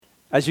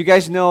As you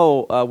guys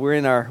know, we're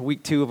in our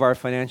week 2 of our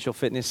financial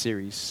fitness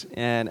series.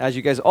 And as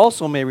you guys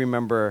also may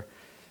remember,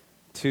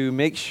 to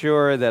make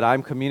sure that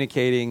I'm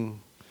communicating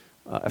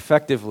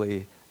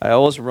effectively, I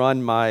always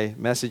run my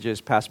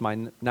messages past my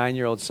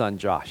 9-year-old son,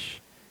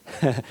 Josh.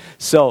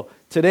 So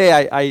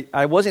today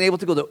I wasn't able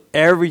to go to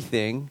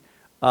everything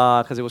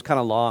because it was kind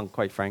of long,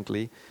 quite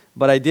frankly.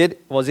 But I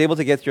was able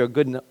to get through a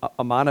good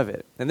amount of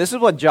it. And this is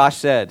what Josh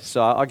said.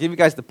 So I'll give you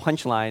guys the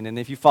punchline. And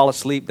if you fall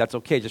asleep, that's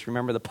okay. Just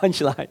remember the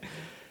punchline.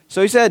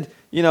 So he said,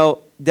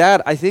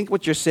 Dad, I think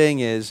what you're saying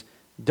is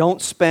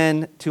don't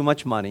spend too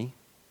much money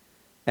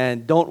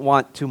and don't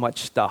want too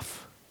much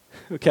stuff.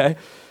 Okay?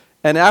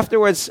 And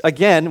afterwards,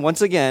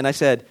 once again, I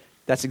said,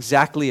 that's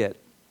exactly it.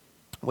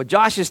 What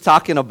Josh is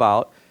talking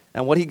about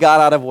and what he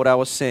got out of what I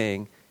was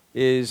saying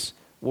is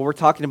what we're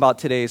talking about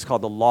today is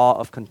called the law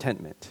of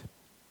contentment.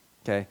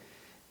 Okay?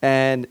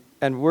 And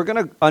we're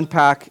going to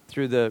unpack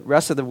through the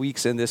rest of the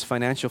weeks in this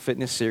financial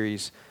fitness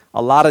series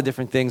a lot of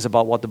different things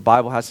about what the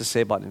Bible has to say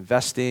about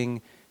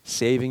investing,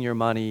 saving your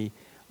money,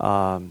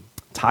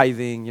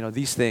 tithing,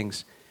 these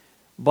things.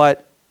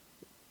 But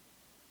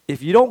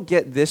if you don't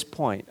get this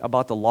point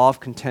about the law of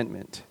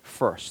contentment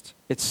first,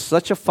 it's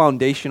such a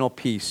foundational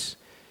piece.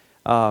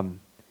 I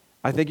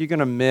think you're going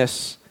to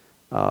miss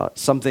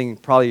something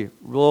probably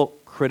real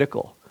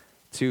critical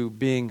to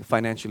being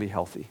financially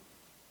healthy.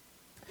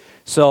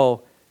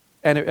 So,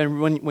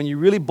 and when you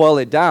really boil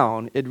it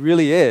down, it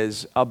really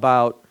is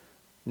about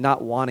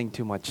not wanting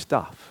too much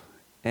stuff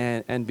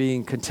and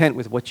being content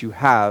with what you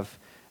have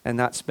and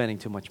not spending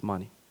too much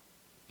money.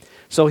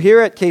 So here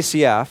at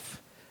KCF,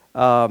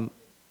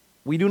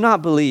 we do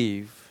not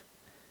believe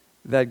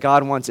that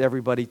God wants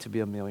everybody to be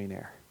a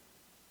millionaire.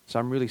 So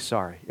I'm really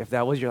sorry. If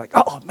that was, you're like,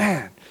 oh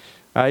man,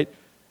 right?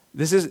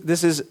 This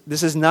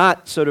is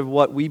not sort of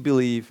what we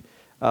believe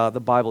the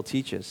Bible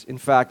teaches. In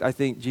fact, I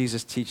think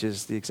Jesus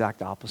teaches the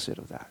exact opposite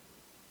of that.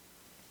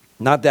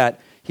 Not that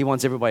he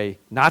wants everybody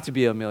not to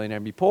be a millionaire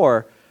and be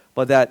poor,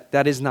 but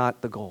that is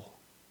not the goal.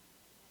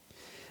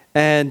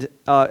 And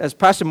as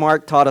Pastor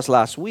Mark taught us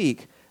last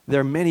week,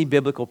 there are many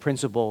biblical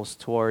principles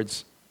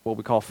towards what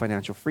we call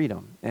financial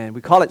freedom. And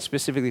we call it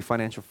specifically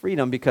financial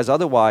freedom because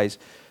otherwise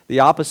the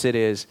opposite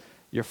is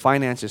your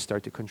finances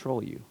start to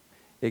control you.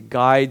 It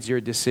guides your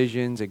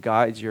decisions, it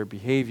guides your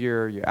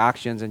behavior, your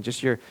actions, and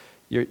just your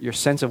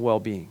sense of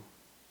well-being.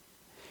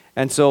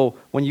 And so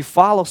when you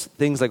follow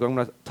things like what I'm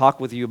going to talk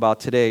with you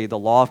about today, the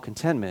law of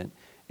contentment,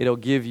 it'll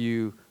give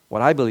you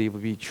what I believe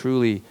would be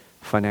truly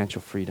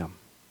financial freedom.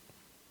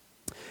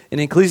 In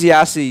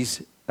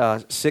Ecclesiastes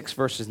 6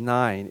 verses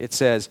 9, it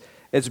says,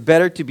 it's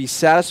better to be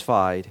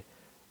satisfied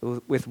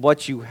with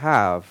what you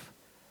have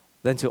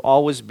than to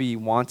always be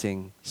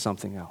wanting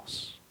something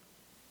else.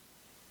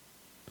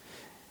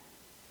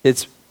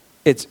 It's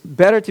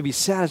better to be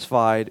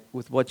satisfied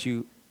with what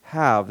you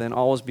have than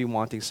always be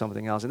wanting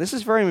something else. And this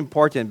is very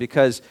important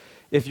because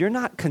if you're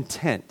not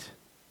content,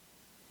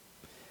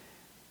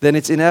 then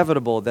it's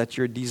inevitable that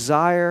your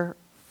desire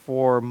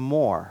for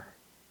more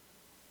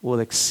will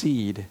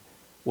exceed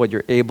what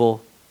you're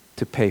able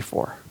to pay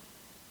for.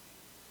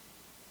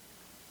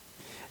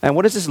 And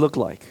what does this look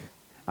like?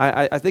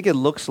 I think it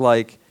looks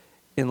like,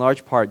 in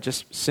large part,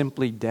 just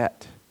simply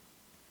debt.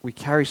 We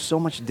carry so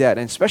much debt,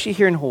 and especially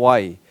here in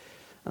Hawaii.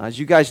 As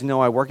you guys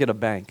know, I work at a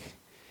bank.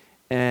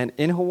 And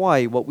in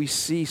Hawaii, what we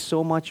see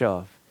so much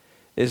of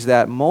is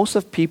that most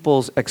of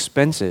people's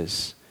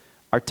expenses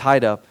are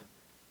tied up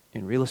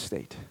in real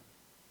estate.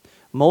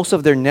 Most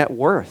of their net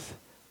worth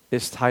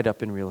is tied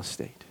up in real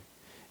estate.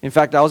 In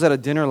fact, I was at a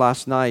dinner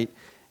last night,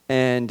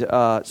 and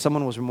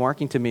someone was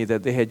remarking to me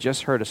that they had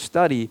just heard a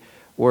study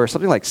where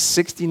something like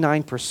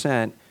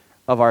 69%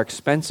 of our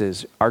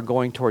expenses are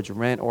going towards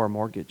rent or a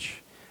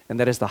mortgage. And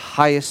that is the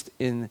highest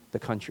in the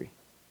country.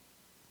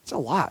 It's a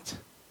lot.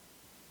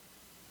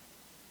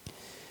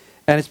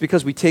 And it's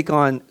because we take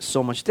on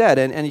so much debt.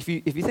 And if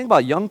you think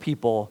about young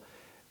people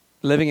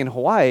living in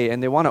Hawaii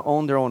and they want to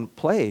own their own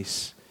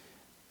place,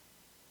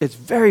 it's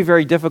very,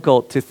 very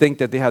difficult to think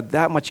that they have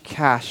that much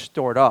cash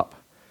stored up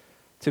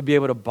to be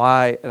able to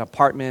buy an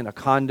apartment, a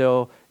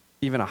condo,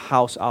 even a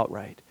house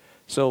outright.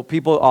 So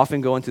people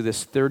often go into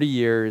this 30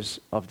 years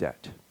of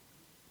debt.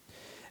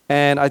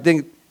 And I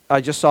think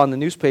I just saw in the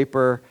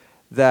newspaper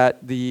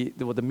that the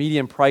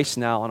median price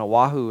now on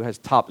Oahu has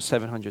topped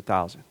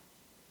 $700,000.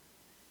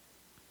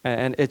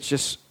 And it's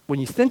just, when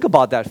you think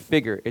about that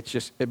figure,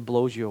 it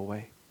blows you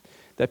away.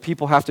 That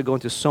people have to go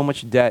into so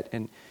much debt,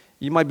 and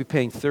you might be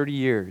paying 30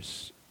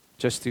 years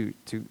just to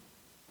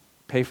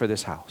pay for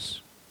this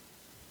house.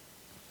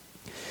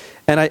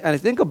 And I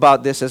think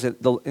about this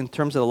in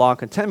terms of the law of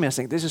contentment. I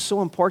think this is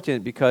so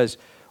important because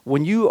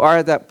when you are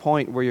at that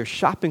point where you're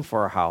shopping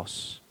for a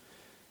house,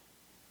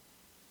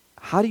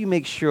 how do you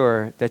make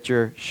sure that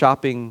you're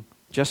shopping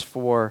just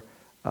for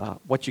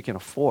what you can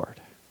afford?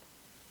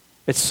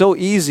 It's so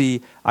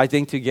easy, I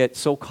think, to get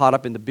so caught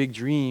up in the big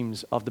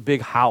dreams of the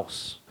big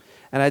house.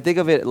 And I think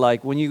of it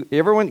like when you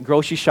ever went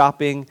grocery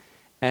shopping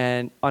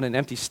and on an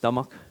empty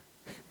stomach,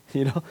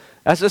 You know,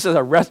 that's just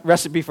a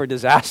recipe for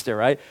disaster,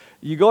 right?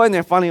 You go in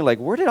there finally like,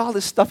 where did all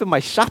this stuff in my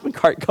shopping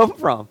cart come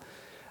from?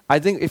 I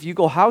think if you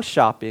go house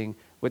shopping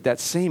with that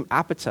same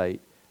appetite,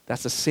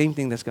 that's the same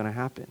thing that's going to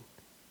happen.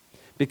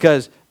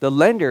 Because the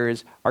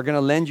lenders are going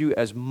to lend you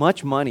as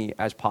much money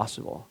as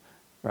possible,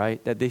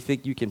 right? That they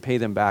think you can pay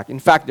them back. In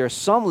fact, there are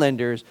some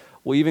lenders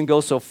will even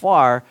go so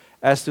far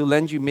as to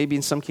lend you maybe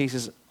in some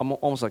cases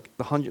almost like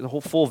the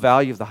whole full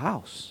value of the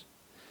house.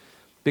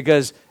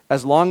 Because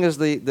as long as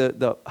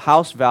the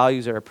house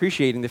values are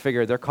appreciating, they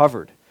figure they're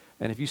covered.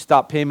 And if you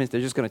stop payments,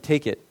 they're just going to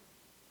take it.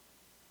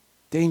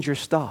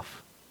 Dangerous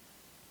stuff.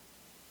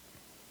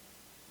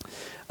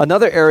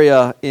 Another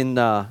area in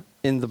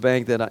the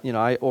bank that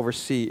I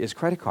oversee is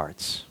credit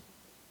cards.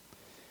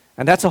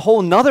 And that's a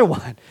whole nother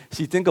one.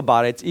 So you think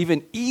about it, it's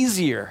even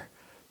easier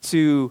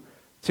to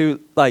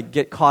like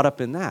get caught up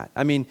in that.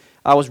 I mean,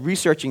 I was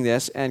researching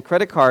this, and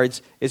credit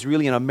cards is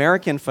really an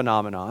American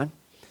phenomenon.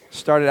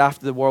 Started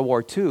after the World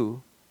War II.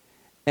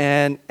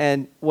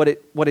 And what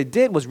it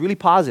did was really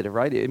positive,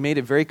 right? It made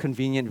it very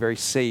convenient, very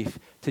safe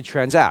to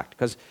transact.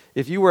 Because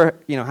if you were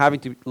having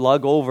to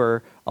lug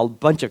over a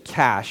bunch of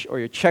cash or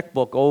your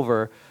checkbook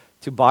over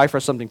to buy for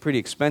something pretty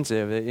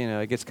expensive,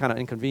 it gets kind of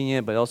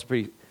inconvenient, but also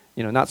pretty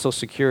not so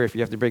secure if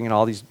you have to bring in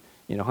all these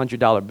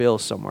 $100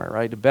 bills somewhere,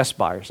 right? To Best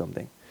Buy or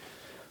something.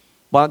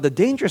 But the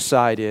dangerous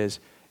side is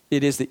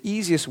it is the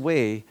easiest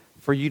way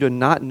for you to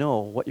not know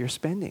what you're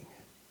spending.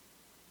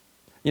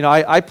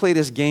 I play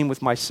this game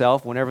with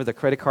myself whenever the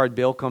credit card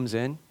bill comes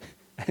in.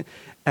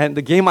 And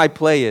the game I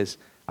play is,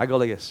 I go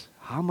like this,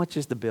 how much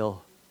is the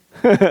bill?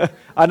 I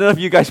don't know if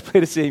you guys play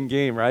the same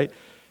game, right?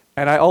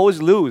 And I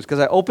always lose because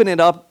I open it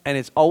up and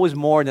it's always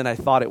more than I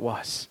thought it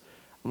was.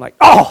 I'm like,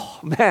 oh,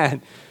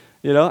 man.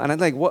 And I'm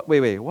like, what?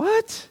 Wait,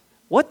 what?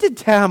 What did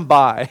Tam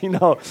buy?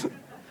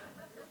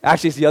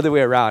 Actually, it's the other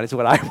way around. It's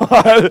what I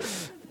bought.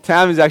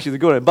 Tam is actually the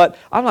good one. But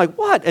I'm like,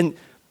 what? And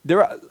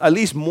there are at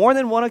least more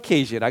than one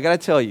occasion, I got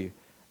to tell you,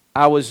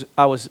 I was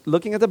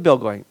looking at the bill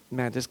going,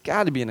 man, there's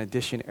got to be an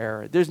addition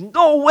error. There's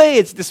no way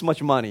it's this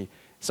much money.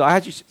 So I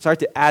had to start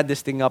to add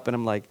this thing up, and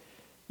I'm like,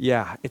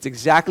 yeah, it's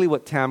exactly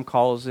what Tam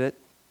calls it.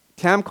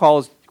 Tam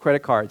calls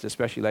credit cards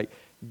especially like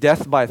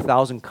death by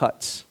 1,000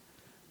 cuts.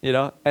 And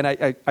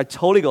I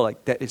totally go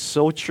like, that is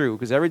so true,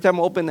 because every time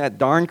I open that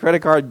darn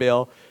credit card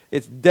bill,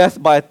 it's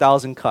death by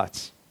 1,000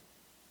 cuts.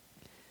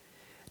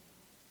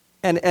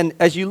 And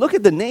as you look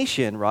at the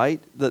nation, right,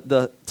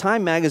 the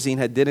Time magazine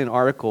had did an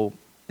article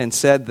and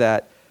said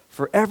that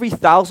for every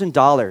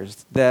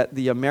 $1,000 that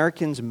the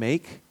Americans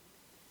make,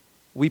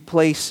 we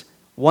place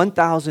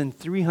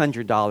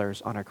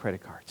 $1,300 on our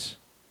credit cards.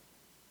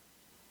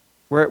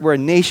 We're a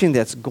nation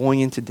that's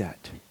going into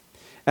debt.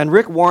 And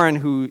Rick Warren,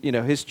 who,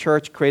 his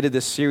church created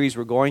this series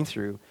we're going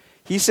through,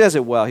 he says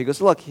it well. He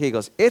goes, look,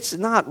 it's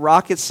not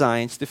rocket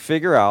science to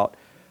figure out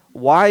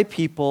why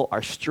people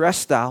are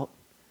stressed out,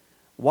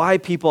 why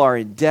people are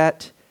in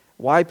debt,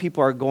 why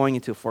people are going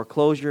into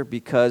foreclosure,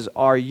 because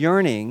our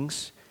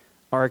yearnings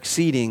are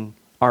exceeding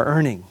our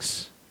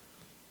earnings.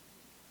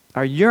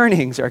 Our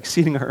yearnings are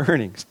exceeding our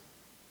earnings.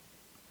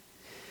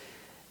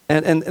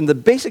 And the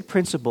basic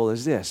principle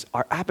is this: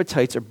 our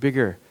appetites are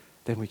bigger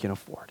than we can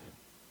afford.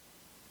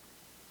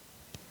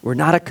 We're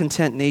not a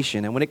content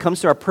nation, and when it comes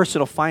to our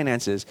personal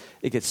finances,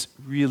 it gets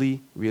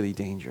really, really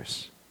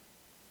dangerous.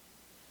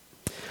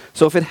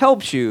 So if it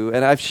helps you,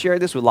 and I've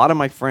shared this with a lot of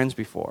my friends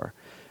before,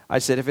 I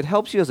said if it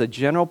helps you as a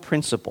general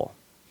principle,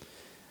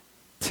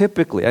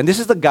 typically, and this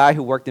is the guy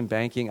who worked in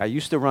banking. I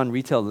used to run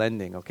retail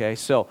lending, okay?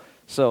 So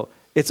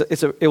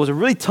it was a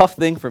really tough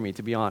thing for me,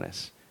 to be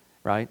honest,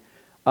 right?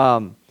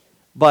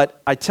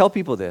 But I tell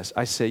people this.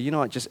 I say,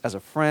 just as a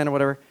friend or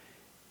whatever,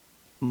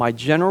 my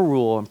general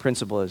rule and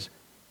principle is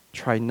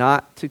try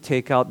not to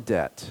take out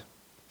debt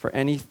for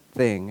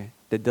anything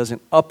that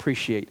doesn't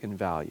appreciate in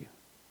value.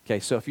 Okay,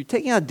 so if you're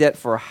taking out debt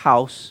for a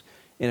house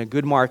in a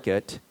good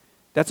market,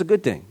 that's a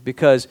good thing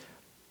because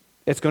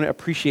it's going to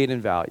appreciate in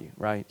value,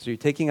 right? So you're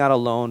taking out a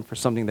loan for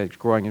something that's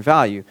growing in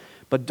value,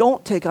 but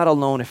don't take out a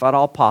loan, if at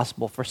all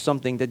possible, for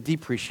something that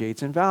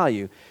depreciates in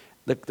value.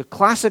 The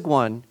classic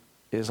one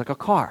is like a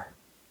car.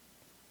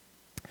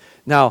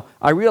 Now,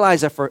 I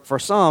realize that for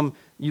some,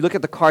 you look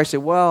at the car and say,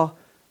 well,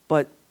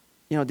 but,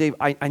 Dave,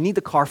 I need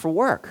the car for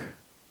work.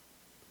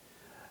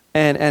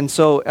 And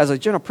so as a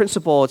general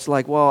principle, it's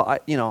like, well,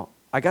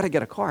 I got to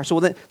get a car. So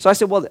I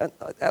said, well,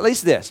 at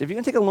least this. If you're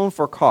going to take a loan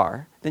for a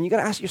car, then you got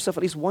to ask yourself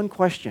at least one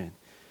question.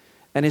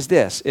 And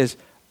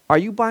are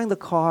you buying the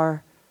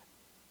car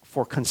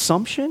for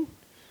consumption,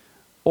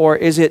 or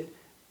is it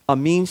a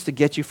means to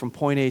get you from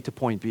point A to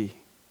point B?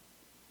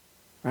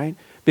 Right?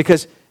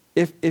 Because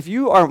if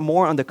you are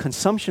more on the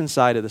consumption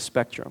side of the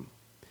spectrum,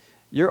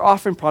 you're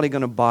often probably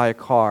going to buy a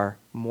car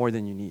more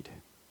than you need.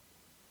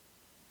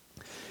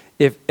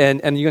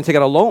 And you're going to take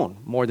out a loan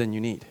more than you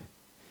need.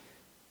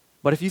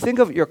 But if you think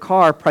of your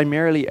car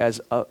primarily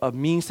as a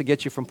means to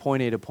get you from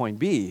point A to point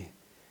B,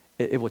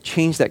 it will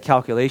change that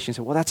calculation.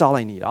 So, well, that's all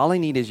I need. All I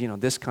need is,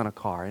 this kind of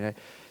car. And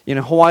in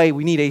Hawaii,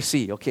 we need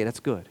AC. Okay, that's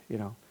good.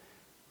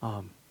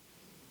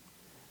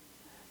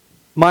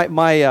 My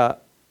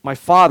my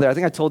father, I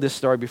think I told this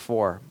story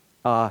before,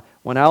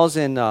 when I was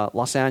in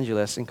Los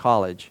Angeles in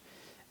college,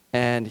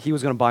 and he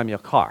was going to buy me a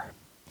car.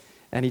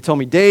 And he told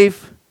me,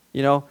 Dave,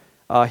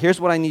 here's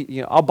what I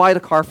need. I'll buy the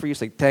car for you.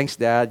 It's like, thanks,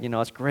 Dad.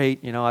 It's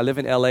great. I live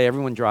in L.A.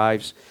 Everyone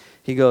drives.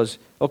 He goes,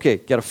 okay,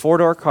 get a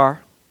 4-door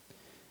car,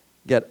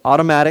 get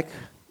automatic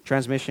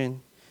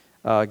transmission,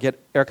 get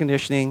air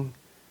conditioning,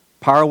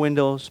 power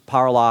windows,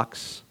 power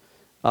locks.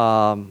 So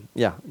I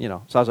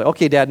was like,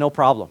 okay, Dad, no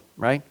problem,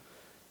 right?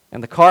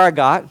 And the car I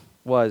got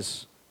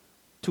was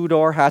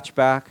 2-door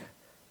hatchback,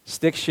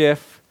 stick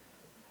shift,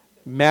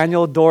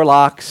 manual door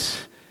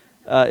locks.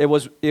 There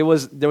was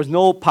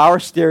no power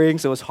steering,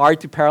 so it was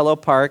hard to parallel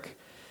park.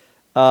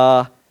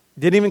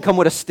 Didn't even come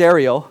with a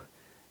stereo.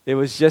 It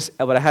was just,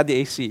 but I had the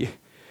AC.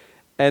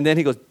 And then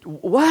he goes,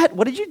 what?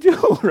 What did you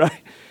do?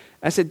 Right?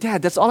 I said,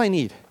 Dad, that's all I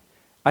need.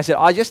 I said,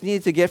 I just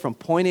needed to get from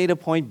point A to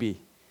point B.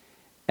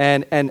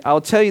 And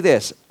I'll tell you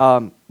this.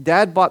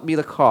 Dad bought me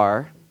the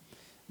car.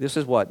 This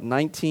is what,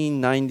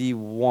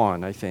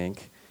 1991, I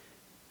think,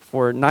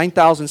 for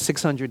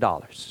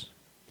 $9,600.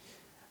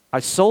 I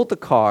sold the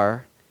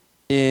car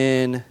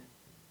in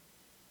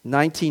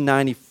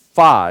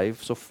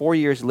 1995, so 4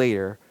 years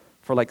later,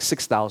 for like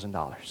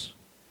 $6,000.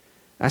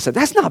 I said,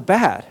 that's not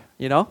bad,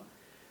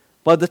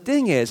 But the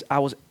thing is, I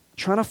was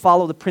trying to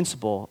follow the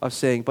principle of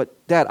saying,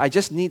 but Dad, I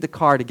just need the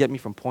car to get me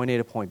from point A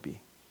to point B.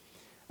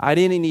 I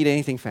didn't need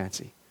anything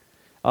fancy.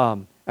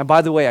 And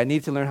by the way, I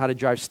needed to learn how to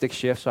drive stick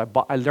shift, so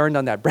I learned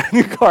on that brand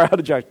new car how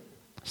to drive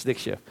stick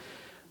shift.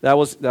 That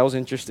was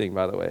interesting,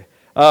 by the way.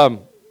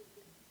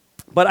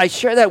 But I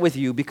share that with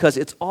you because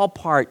it's all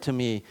part, to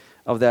me,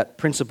 of that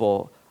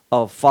principle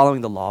of following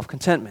the law of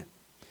contentment,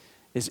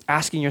 is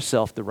asking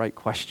yourself the right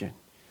question,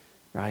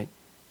 right?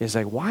 It's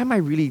like, why am I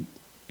really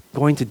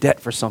going to debt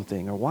for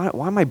something? Or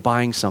why am I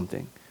buying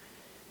something?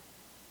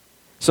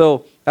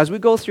 So as we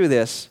go through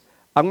this,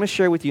 I'm going to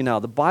share with you now,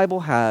 the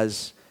Bible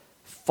has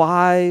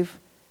 5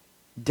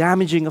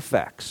 damaging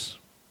effects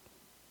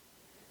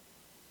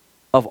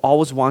of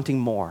always wanting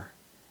more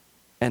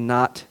and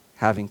not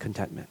having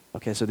contentment.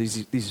 Okay, so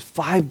these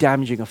 5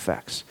 damaging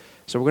effects.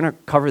 So we're going to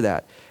cover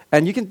that.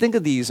 And you can think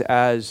of these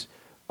as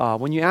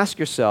when you ask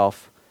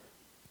yourself,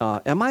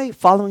 am I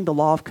following the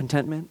law of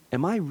contentment?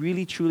 Am I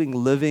really truly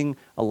living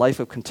a life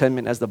of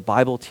contentment as the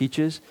Bible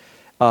teaches?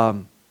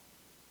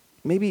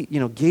 Maybe,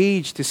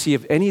 gauge to see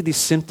if any of these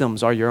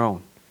symptoms are your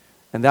own.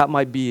 And that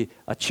might be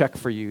a check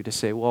for you to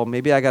say, well,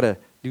 maybe I got to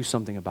do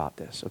something about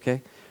this,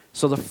 okay?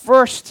 So the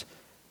first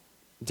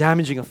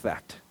damaging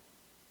effect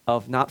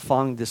of not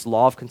following this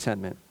law of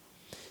contentment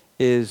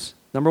is,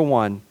 number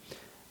 1,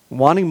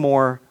 wanting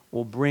more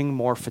will bring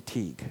more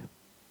fatigue.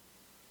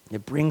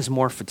 It brings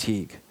more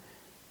fatigue.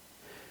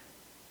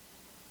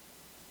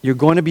 You're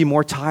going to be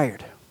more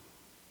tired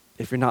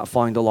if you're not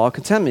following the law of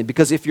contentment,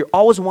 because if you're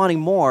always wanting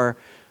more,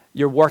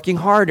 you're working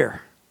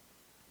harder.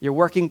 You're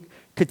working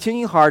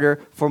continue harder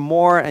for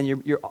more, and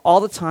you're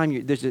all the time,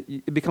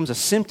 it becomes a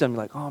symptom.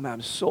 You're like, oh man,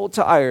 I'm so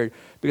tired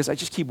because I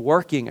just keep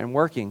working and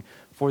working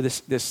for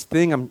this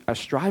thing I'm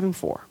striving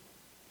for.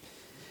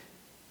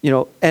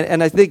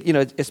 And I think,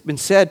 it's been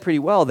said pretty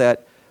well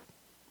that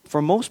for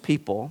most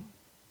people,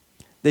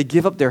 they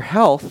give up their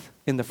health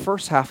in the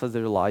first half of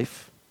their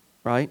life,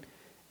 right,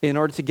 in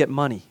order to get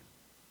money.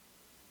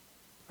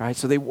 Right?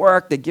 So they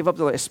work, they give up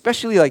their life,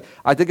 especially like,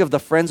 I think of the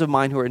friends of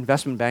mine who are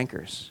investment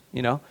bankers,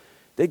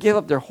 They give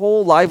up their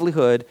whole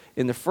livelihood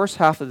in the first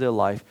half of their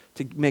life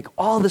to make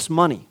all this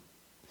money.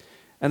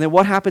 And then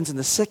what happens in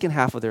the second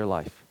half of their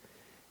life?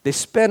 They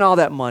spend all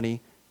that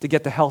money to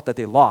get the health that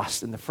they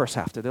lost in the first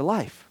half of their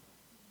life.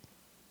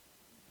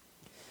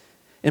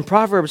 In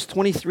Proverbs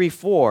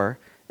 23:4,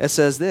 it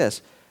says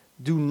this,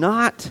 do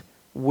not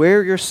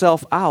wear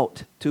yourself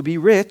out to be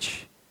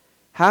rich.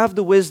 Have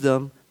the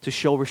wisdom to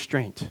show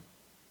restraint.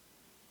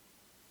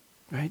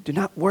 Right? Do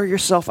not wear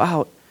yourself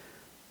out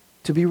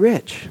to be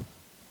rich.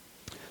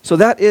 So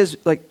that is,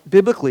 like,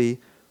 biblically,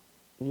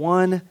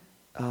 one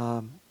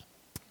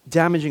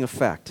damaging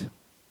effect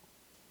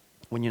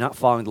when you're not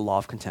following the law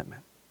of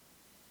contentment.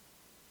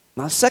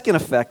 Now, the second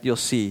effect you'll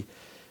see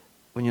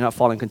when you're not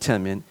following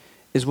contentment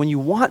is when you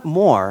want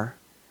more,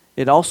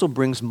 it also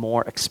brings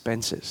more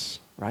expenses,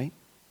 right?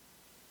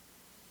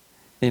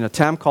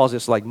 Tam calls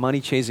this like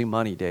money chasing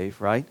money, Dave,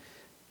 right?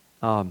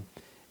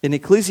 In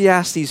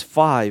Ecclesiastes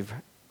 5,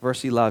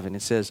 verse 11,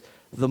 it says,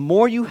 the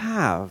more you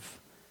have,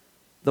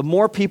 the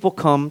more people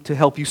come to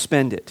help you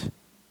spend it.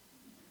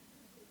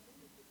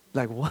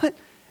 Like, what?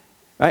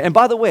 Right? And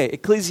by the way,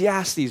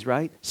 Ecclesiastes,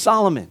 right?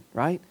 Solomon,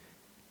 right?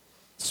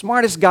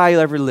 Smartest guy who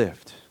ever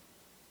lived,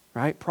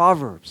 right?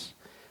 Proverbs.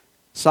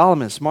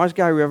 Solomon, smartest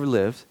guy who ever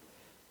lived,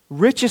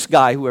 richest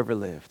guy who ever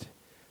lived.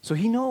 So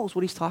he knows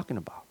what he's talking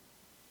about.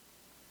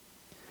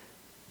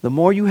 The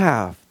more you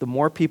have, the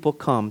more people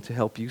come to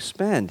help you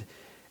spend.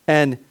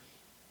 And,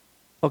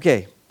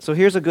 okay, so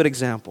here's a good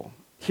example.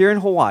 Here in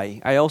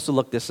Hawaii, I also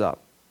looked this up.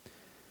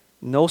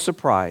 No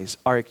surprise,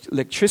 our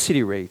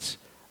electricity rates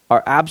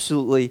are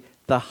absolutely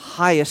the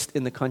highest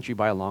in the country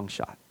by a long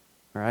shot.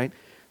 All right?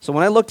 So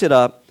when I looked it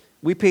up,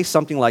 we pay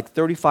something like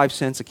 35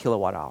 cents a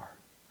kilowatt hour.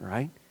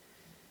 right?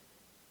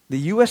 The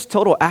U.S.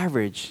 total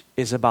average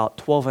is about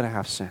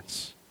 12.5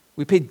 cents.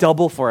 We pay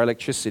double for our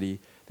electricity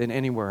than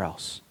anywhere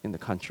else in the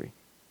country.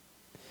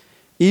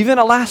 Even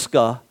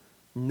Alaska,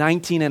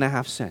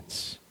 19.5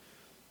 cents,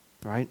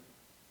 right?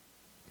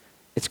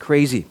 It's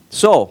crazy.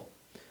 So,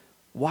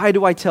 why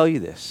do I tell you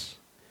this?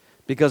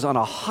 Because on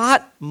a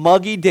hot,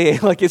 muggy day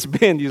like it's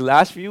been these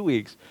last few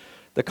weeks,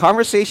 the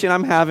conversation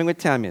I'm having with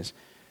Tammy is,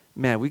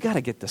 man, we got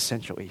to get the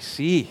central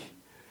AC.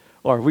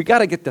 Or we got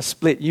to get the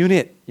split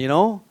unit,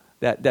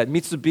 that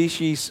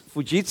Mitsubishi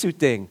Fujitsu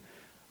thing,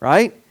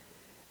 right?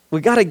 We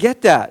got to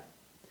get that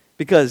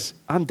because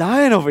I'm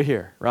dying over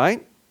here,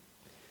 right?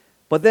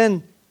 But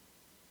then,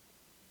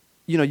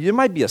 there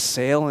might be a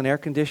sale on air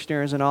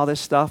conditioners and all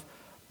this stuff,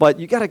 but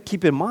you got to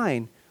keep in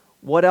mind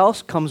what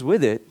else comes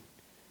with it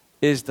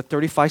is the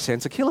 35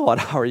 cents a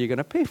kilowatt hour you're going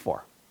to pay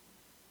for.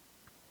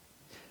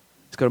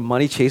 It's because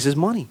money chases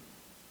money.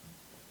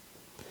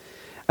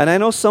 And I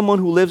know someone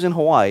who lives in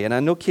Hawaii, and I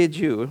know kid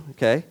you,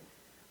 okay,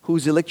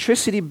 whose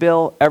electricity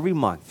bill every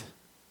month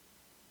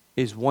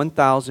is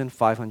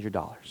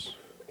 $1,500.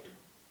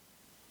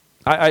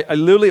 I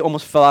literally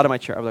almost fell out of my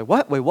chair. I was like,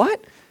 what? Wait,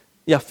 what?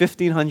 Yeah,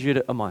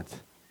 $1,500 a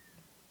month.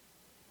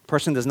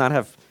 Person does not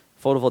have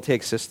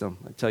photovoltaic system,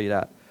 I tell you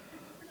that.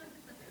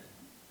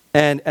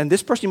 And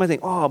this person, you might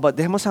think, oh, but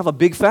they must have a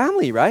big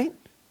family, right?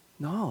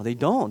 No, they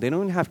don't. They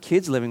don't even have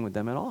kids living with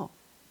them at all.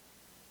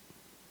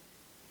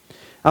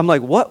 I'm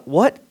like,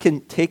 what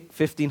can take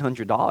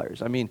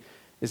 $1,500? I mean,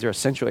 is there a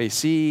central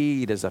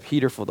AC? There's a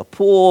heater for the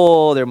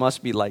pool. There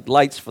must be like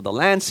lights for the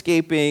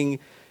landscaping.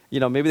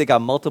 Maybe they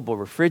got multiple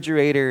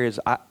refrigerators.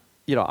 I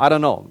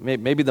don't know.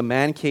 Maybe the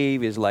man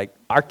cave is like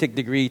Arctic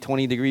degree,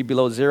 20 degree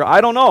below zero.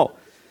 I don't know.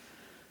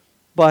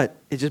 But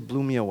it just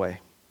blew me away.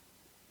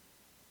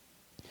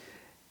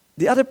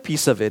 The other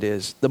piece of it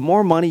is the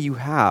more money you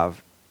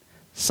have,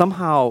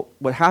 somehow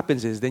what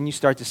happens is then you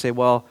start to say,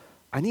 well,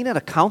 I need an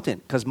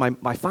accountant because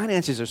my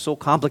finances are so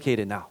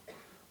complicated now.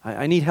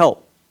 I need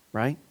help,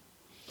 right?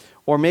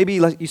 Or maybe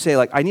like you say,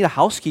 like, I need a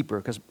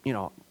housekeeper because,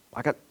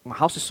 my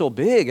house is so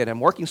big and I'm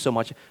working so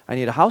much, I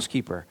need a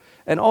housekeeper.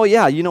 And oh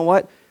yeah, you know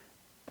what?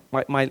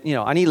 I need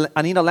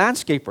a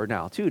landscaper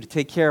now too to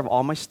take care of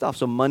all my stuff.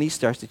 So money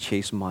starts to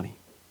chase money.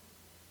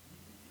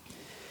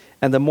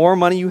 And the more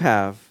money you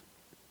have,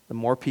 the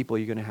more people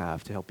you're going to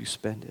have to help you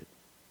spend it.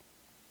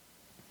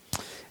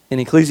 In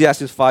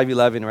Ecclesiastes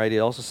 5:11, right, it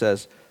also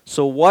says,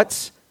 so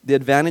what's the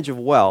advantage of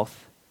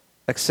wealth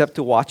except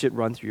to watch it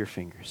run through your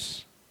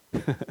fingers?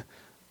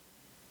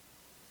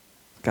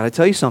 Got to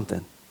tell you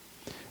something.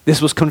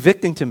 This was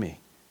convicting to me,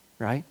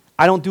 right?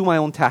 I don't do my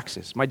own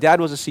taxes. My dad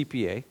was a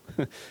CPA,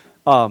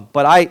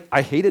 but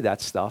I hated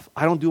that stuff.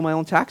 I don't do my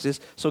own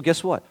taxes, so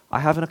guess what? I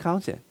have an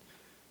accountant.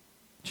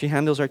 She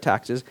handles our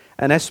taxes,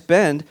 and I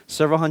spend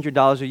several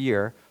 $100s a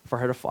year for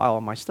her to file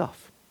all my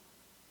stuff.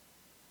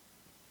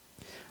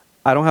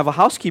 I don't have a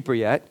housekeeper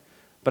yet,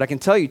 but I can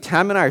tell you,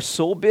 Tam and I are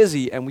so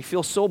busy, and we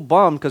feel so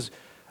bummed because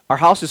our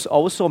house is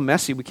always so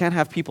messy. We can't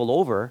have people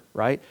over,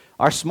 right?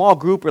 Our small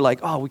group are like,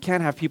 oh, we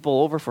can't have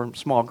people over for a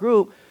small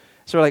group.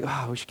 So we're like,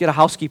 oh, we should get a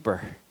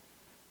housekeeper,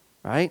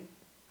 right?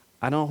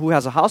 I don't know who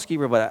has a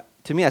housekeeper, but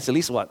to me, that's at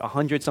least,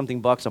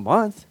 $100-something a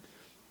month,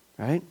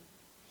 right?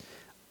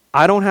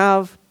 I don't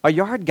have a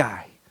yard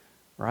guy,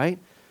 right?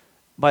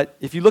 But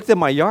if you looked at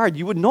my yard,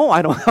 you would know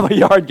I don't have a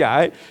yard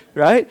guy,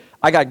 right?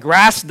 I got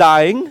grass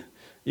dying,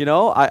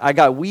 I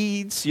got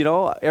weeds,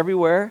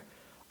 everywhere.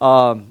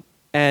 And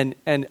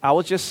I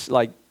was just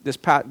like,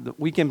 the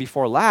weekend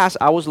before last,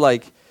 I was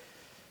like,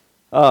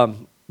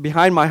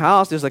 behind my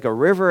house, there's like a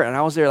river, and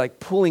I was there like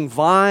pulling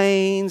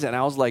vines, and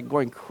I was like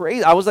going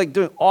crazy. I was like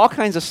doing all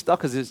kinds of stuff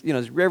because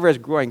this river is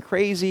growing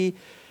crazy,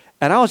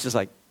 and I was just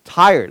like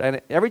tired.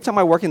 And every time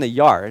I work in the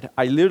yard,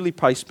 I literally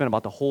probably spend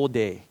about the whole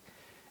day,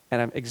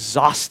 and I'm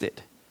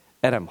exhausted,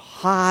 and I'm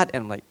hot,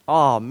 and I'm like,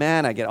 oh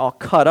man, I get all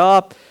cut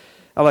up.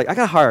 I'm like, I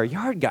gotta hire a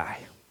yard guy.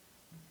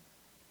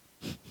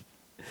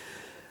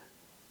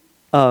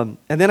 And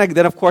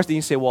then of course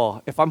you say,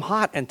 well, if I'm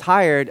hot and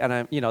tired and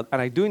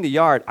I'm doing the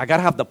yard, I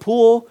gotta have the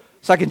pool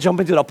so I can jump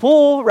into the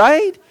pool,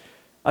 right?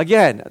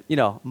 Again,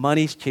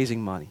 money's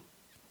chasing money.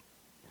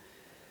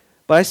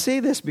 But I say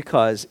this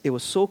because it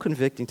was so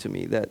convicting to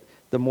me that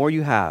the more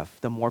you have,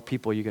 the more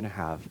people you're gonna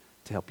have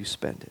to help you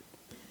spend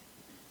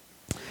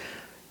it.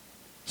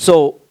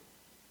 So,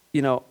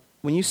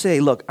 when you say,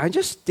 look,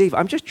 Dave,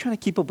 I'm just trying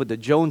to keep up with the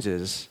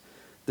Joneses,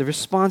 the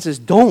response is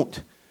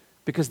don't,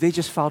 because they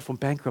just filed for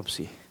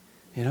bankruptcy.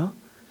 And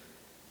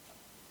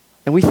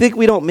we think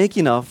we don't make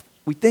enough.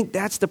 We think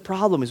that's the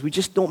problem, is we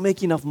just don't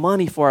make enough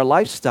money for our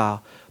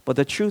lifestyle. But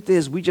the truth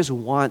is, we just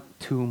want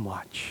too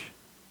much.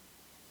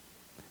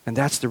 And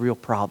that's the real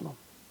problem.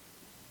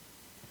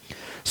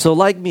 So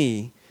like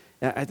me,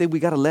 I think we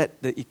got to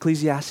let the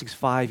Ecclesiastes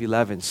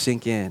 5:11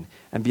 sink in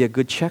and be a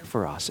good check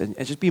for us. And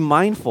just be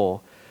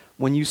mindful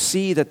when you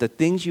see that the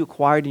things you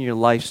acquired in your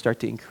life start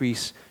to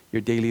increase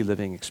your daily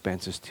living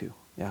expenses too.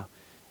 Yeah,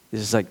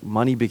 this is like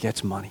money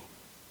begets money.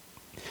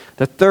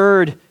 The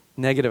third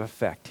negative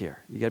effect here,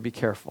 you got to be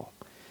careful,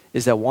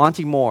 is that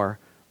wanting more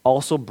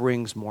also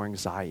brings more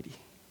anxiety.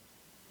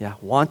 Yeah,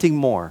 wanting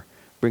more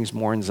brings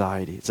more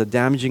anxiety. It's a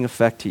damaging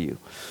effect to you.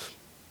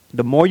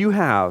 The more you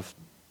have,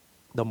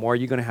 the more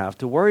you're going to have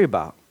to worry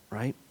about,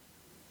 right?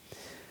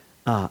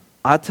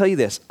 I'll tell you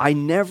this. I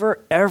never,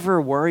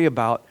 ever worry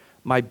about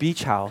my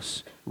beach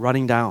house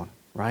running down,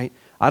 right?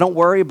 I don't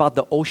worry about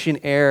the ocean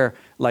air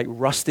like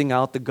rusting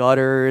out the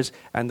gutters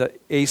and the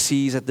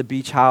ACs at the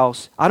beach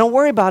house. I don't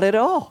worry about it at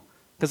all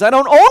because I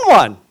don't own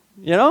one,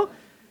 you know?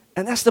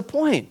 And that's the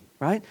point,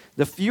 right?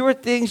 The fewer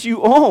things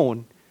you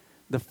own,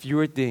 the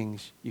fewer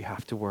things you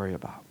have to worry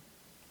about.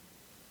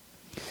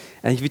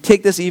 And if you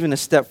take this even a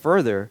step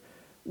further,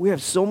 we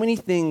have so many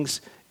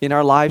things in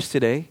our lives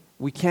today,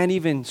 we can't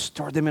even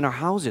store them in our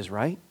houses,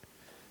 right?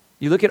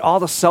 You look at all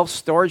the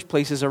self-storage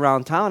places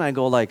around town, and I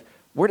go like,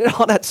 where did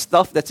all that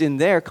stuff that's in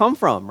there come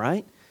from,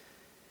 right?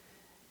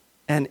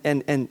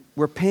 And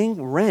we're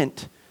paying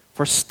rent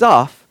for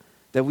stuff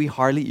that we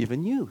hardly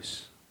even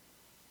use.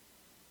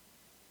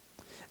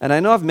 And I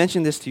know I've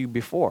mentioned this to you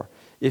before.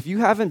 If you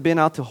haven't been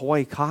out to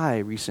Hawaii Kai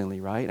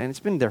recently, right, and it's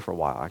been there for a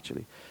while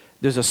actually,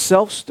 there's a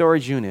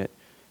self-storage unit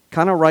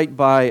kind of right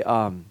by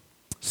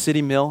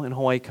City Mill in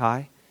Hawaii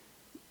Kai,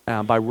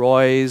 by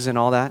Roy's and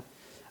all that,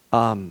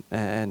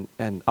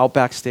 and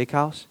Outback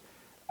Steakhouse.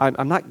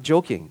 I'm not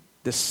joking.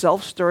 The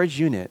self-storage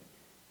unit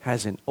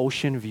has an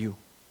ocean view.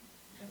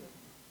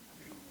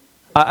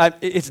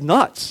 It's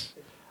nuts.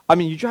 I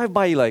mean, you drive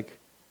by, you're like,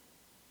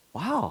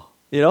 wow,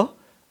 you know?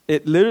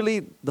 It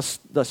literally,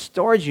 the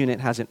storage unit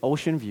has an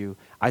ocean view.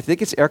 I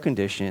think it's air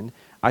conditioned.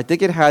 I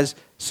think it has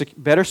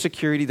better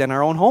security than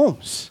our own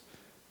homes.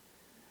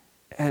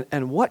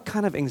 And what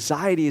kind of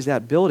anxiety is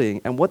that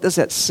building? And what does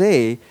that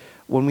say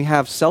when we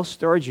have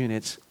self-storage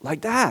units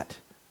like that,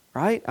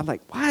 right? I'm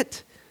like,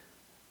 what?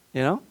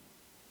 You know?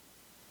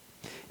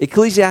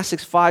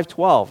 Ecclesiastes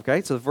 5:12,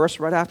 okay? So the verse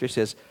right after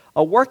says,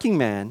 a working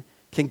man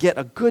can get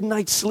a good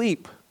night's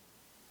sleep,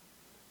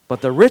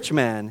 but the rich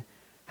man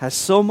has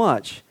so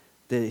much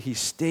that he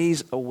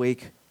stays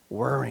awake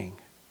worrying.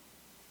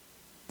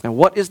 And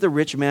what is the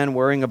rich man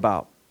worrying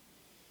about?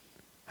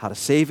 How to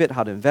save it,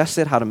 how to invest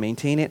it, how to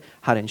maintain it,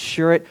 how to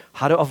insure it,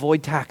 how to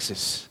avoid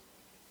taxes.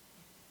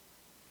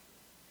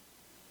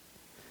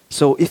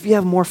 So if you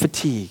have more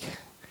fatigue,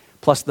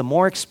 plus the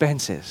more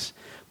expenses,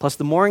 plus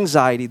the more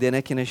anxiety, then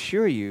I can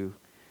assure you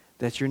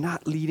that you're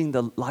not leading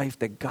the life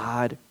that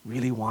God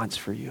really wants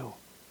for you.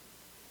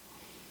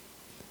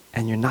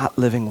 And you're not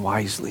living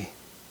wisely.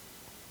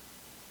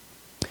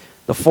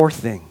 The fourth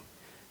thing,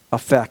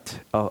 effect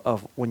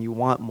of when you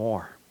want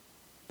more,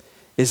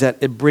 is that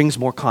it brings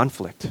more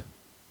conflict.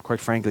 Quite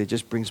frankly, it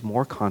just brings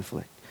more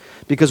conflict.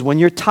 Because when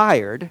you're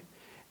tired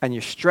and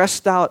you're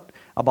stressed out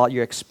about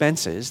your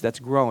expenses that's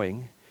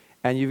growing,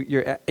 and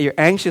you're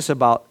anxious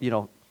about, you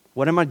know,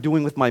 what am I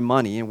doing with my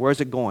money and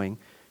where's it going,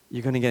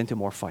 you're going to get into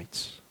more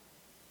fights,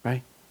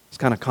 right? It's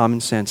kind of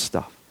common sense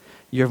stuff.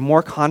 You have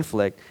more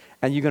conflict,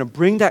 and you're going to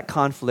bring that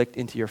conflict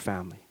into your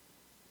family.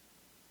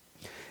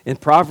 In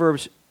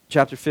Proverbs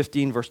chapter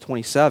 15, verse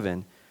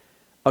 27,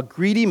 a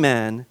greedy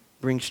man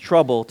brings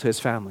trouble to his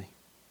family.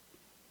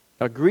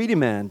 A greedy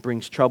man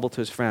brings trouble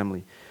to his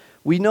family.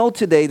 We know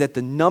today that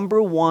the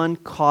number one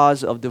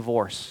cause of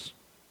divorce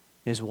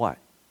is what?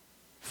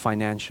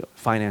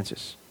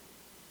 Finances.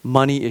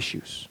 Money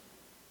issues.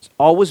 It's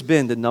always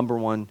been the number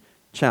one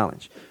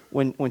challenge.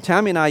 When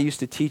Tammy and I used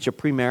to teach a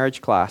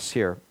pre-marriage class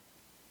here,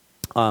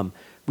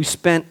 we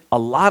spent a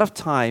lot of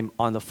time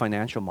on the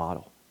financial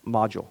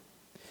module.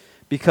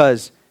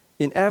 Because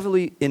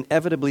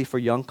inevitably for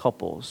young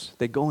couples,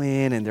 they go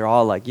in and they're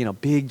all like, you know,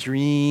 big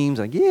dreams,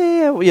 like,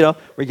 yeah, you know,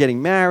 we're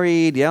getting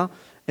married, yeah.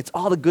 It's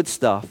all the good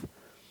stuff.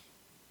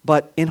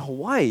 But in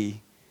Hawaii,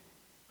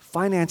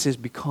 finances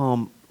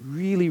become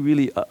really,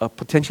 really a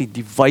potentially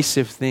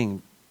divisive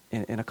thing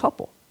in a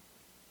couple.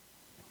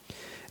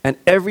 And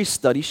every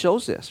study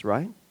shows this,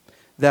 right?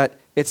 That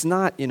it's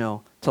not, you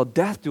know, till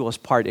death do us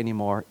part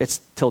anymore. It's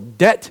till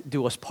debt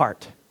do us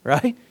part,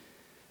 right?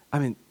 I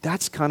mean,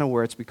 that's kind of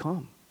where it's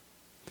become.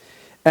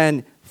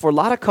 And for a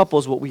lot of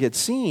couples, what we had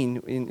seen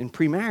in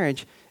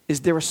pre-marriage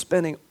is they were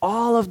spending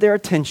all of their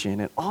attention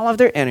and all of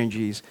their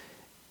energies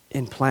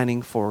in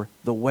planning for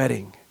the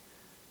wedding.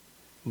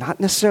 Not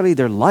necessarily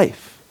their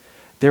life.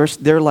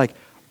 They're like,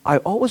 I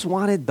always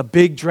wanted the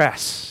big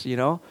dress, you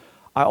know.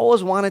 I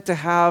always wanted to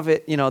have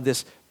it, you know,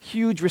 this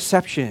huge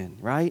reception,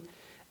 right?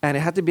 And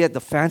it had to be at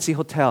the fancy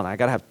hotel. And I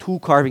got to have 2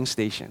 carving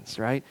stations,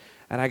 right?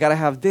 And I got to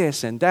have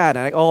this and that.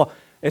 And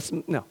it's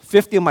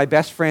 50 of my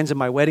best friends at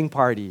my wedding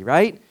party,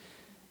 right?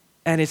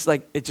 And it's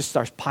like, it just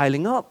starts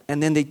piling up.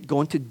 And then they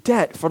go into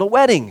debt for the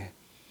wedding.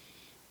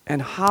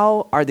 And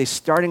how are they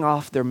starting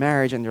off their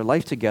marriage and their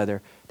life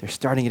together? They're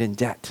starting it in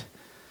debt,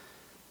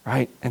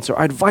 right? And so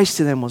our advice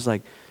to them was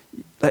like,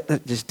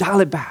 just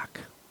dial it back.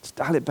 Just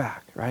dial it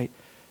back, right?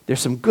 There's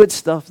some good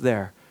stuff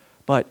there,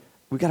 but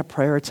we got to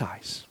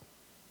prioritize.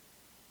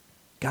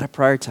 Got to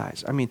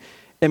prioritize. I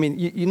mean,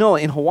 you know,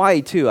 in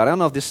Hawaii too. I don't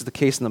know if this is the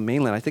case in the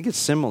mainland. I think it's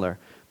similar,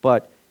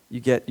 but you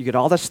get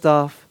all that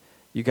stuff.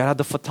 You got to have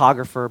the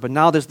photographer, but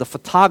now there's the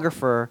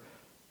photographer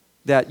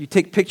that you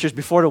take pictures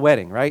before the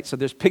wedding, right? So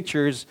there's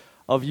pictures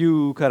of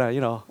you kind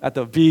of, at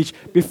the beach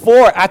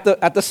before, at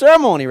the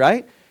ceremony,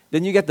 right?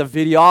 Then you get the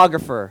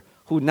videographer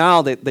who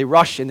now they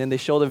rush and then they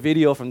show the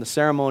video from the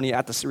ceremony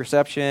at the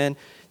reception.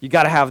 You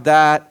got to have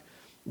that.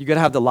 You got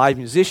to have the live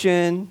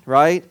musician,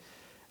 right?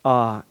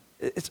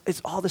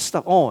 It's all this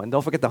stuff. Oh, and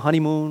don't forget the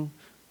honeymoon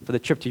for the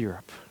trip to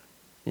Europe.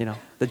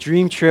 The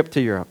dream trip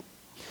to Europe.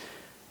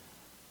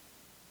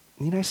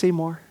 Need I say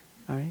more?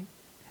 All right.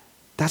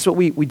 That's what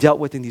we dealt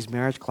with in these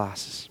marriage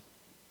classes.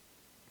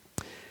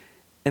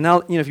 And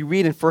now, if you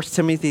read in 1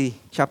 Timothy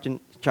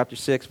chapter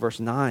 6, verse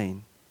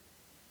 9,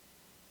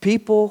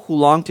 people who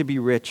long to be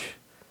rich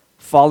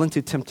fall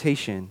into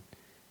temptation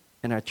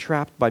and are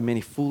trapped by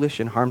many foolish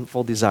and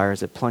harmful desires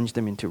that plunge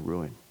them into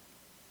ruin.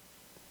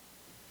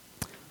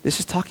 This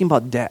is talking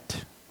about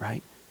debt,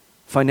 right?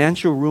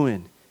 Financial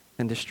ruin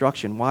and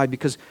destruction. Why?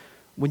 Because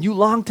when you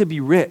long to be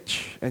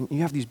rich and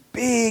you have these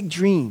big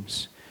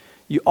dreams,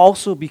 you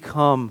also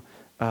become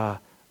a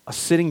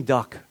sitting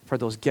duck for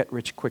those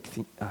get-rich-quick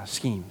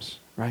schemes,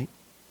 right?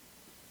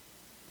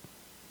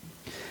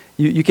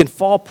 You can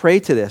fall prey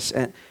to this.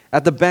 And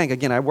at the bank,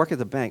 again, I work at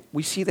the bank,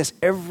 we see this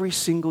every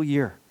single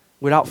year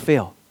without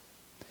fail,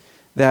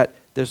 that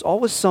there's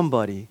always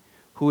somebody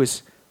who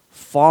is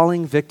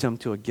falling victim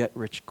to a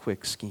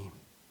get-rich-quick scheme.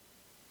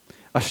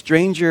 A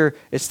stranger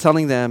is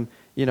telling them,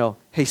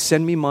 hey,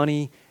 send me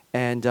money,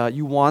 and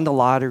you won the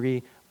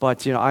lottery,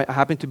 but, I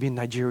happen to be in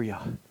Nigeria.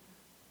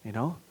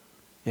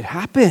 It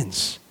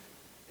happens.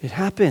 It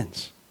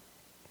happens.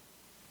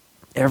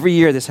 Every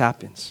year this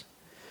happens.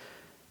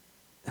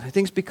 And I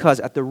think it's because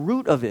at the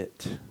root of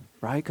it,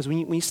 right? Because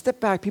when you step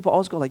back, people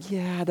always go like,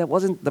 yeah, that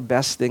wasn't the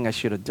best thing I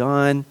should have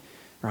done,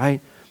 right?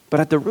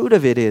 But at the root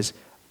of it is,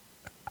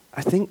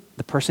 I think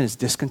the person is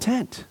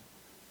discontent.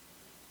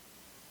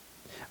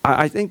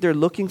 I think they're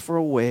looking for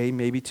a way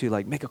maybe to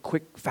make a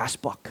quick,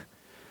 fast buck.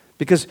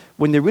 Because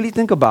when they really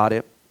think about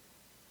it,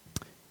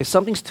 if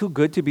something's too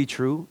good to be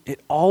true, it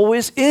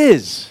always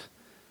is,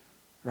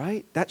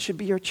 right? That should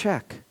be your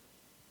check.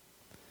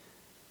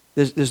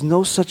 There's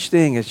no such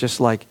thing as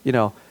just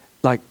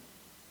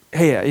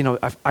hey,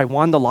 I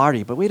won the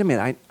lottery, but wait a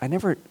minute, I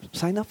never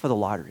signed up for the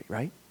lottery,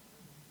 right?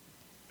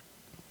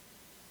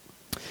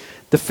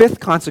 The fifth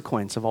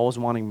consequence of always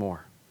wanting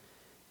more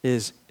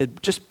is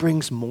it just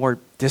brings more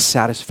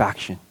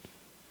dissatisfaction.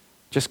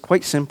 Just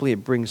quite simply,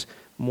 it brings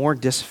more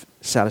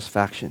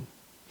dissatisfaction.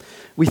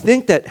 We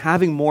think that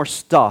having more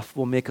stuff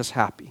will make us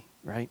happy,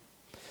 right?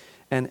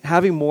 And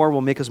having more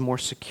will make us more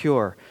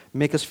secure,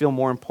 make us feel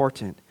more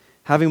important.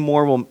 Having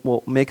more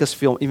will make us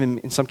feel, even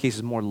in some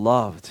cases, more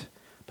loved.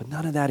 But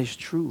none of that is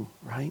true,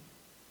 right?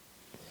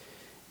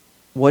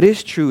 What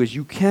is true is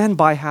you can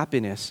buy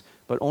happiness,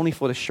 but only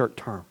for the short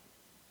term.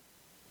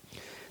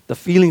 The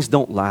feelings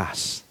don't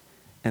last,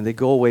 and they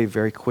go away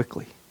very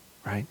quickly,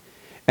 right?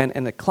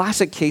 And the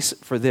classic case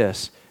for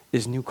this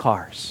is new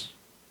cars.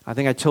 I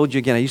think I told you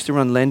again, I used to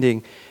run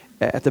lending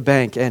at the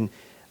bank, and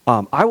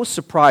I was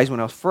surprised when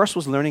I first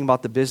was learning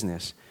about the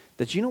business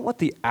that you know what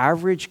the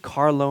average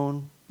car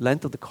loan,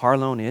 length of the car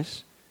loan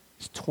is?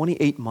 It's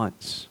 28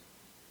 months.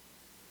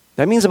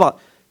 That means about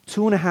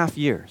 2.5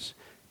 years.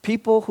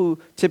 People who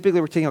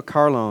typically were taking out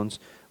car loans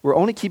were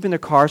only keeping their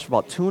cars for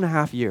about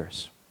 2.5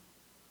 years.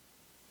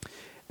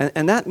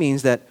 And that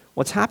means that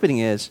what's happening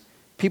is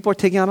people are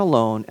taking out a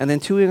loan, and then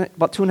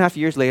about 2.5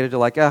 years later, they're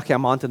like, okay,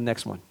 I'm on to the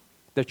next one.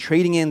 They're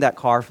trading in that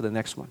car for the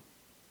next one.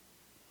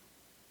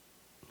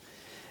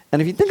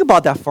 And if you think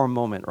about that for a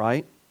moment,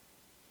 right?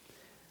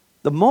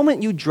 The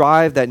moment you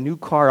drive that new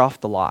car off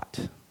the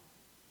lot,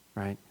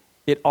 right,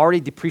 it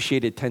already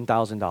depreciated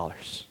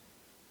 $10,000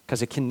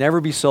 because it can never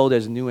be sold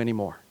as new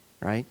anymore,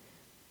 right?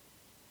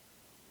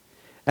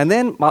 And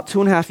then about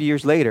 2.5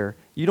 years later,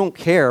 you don't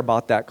care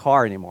about that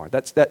car anymore.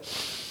 That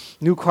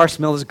new car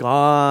smell is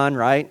gone,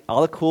 right?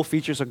 All the cool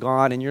features are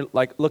gone, and you're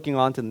looking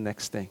on to the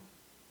next thing.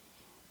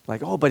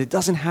 Oh, but it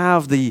doesn't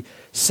have the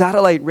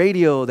satellite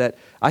radio that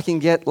I can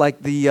get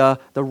the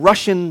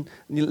Russian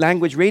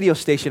language radio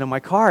station in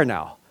my car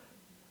now.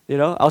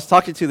 I was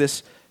talking to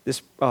this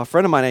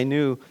friend of mine I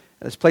knew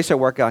at this place I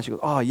work at, and she goes,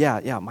 oh,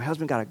 yeah, my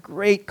husband got a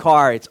great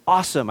car. It's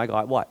awesome. I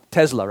go, what?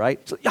 Tesla, right?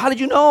 So, how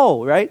did you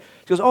know, right?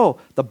 She goes, oh,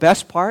 the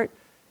best part,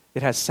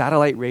 it has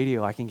satellite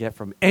radio I can get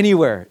from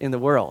anywhere in the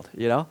world,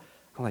 I'm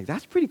like,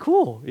 that's pretty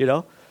cool,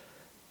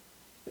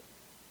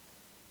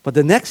 But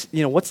the next,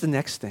 what's the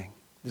next thing?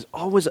 There's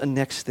always a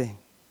next thing.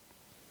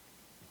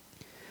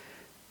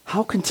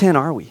 How content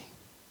are we?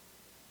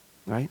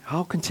 Right?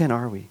 How content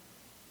are we?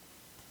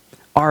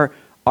 Are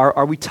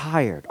we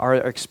tired? Are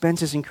our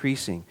expenses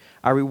increasing?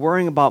 Are we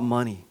worrying about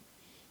money?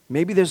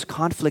 Maybe there's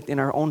conflict in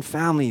our own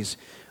families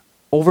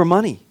over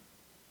money.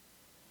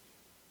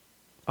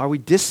 Are we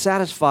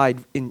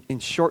dissatisfied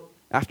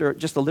after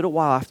just a little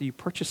while after you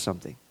purchase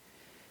something?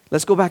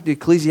 Let's go back to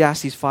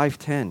Ecclesiastes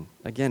 5:10.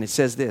 Again, it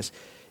says this: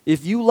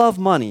 if you love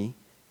money,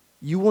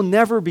 you will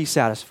never be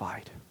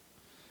satisfied.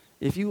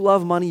 If you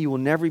love money, you will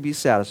never be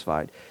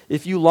satisfied.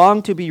 If you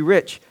long to be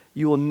rich,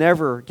 you will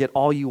never get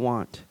all you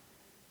want.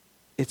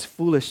 It's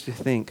foolish to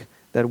think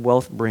that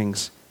wealth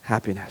brings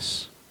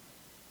happiness.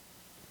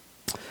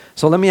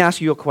 So let me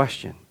ask you a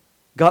question,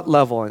 gut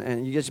level,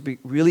 and you just be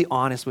really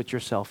honest with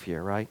yourself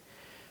here, right?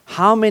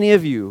 How many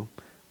of you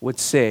would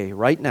say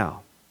right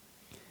now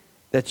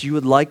that you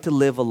would like to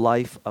live a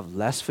life of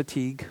less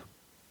fatigue,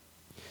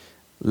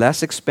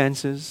 less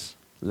expenses,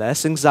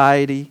 less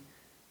anxiety,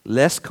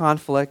 less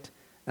conflict,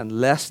 and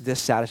less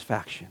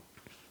dissatisfaction,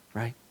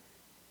 right?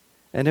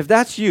 And if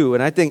that's you,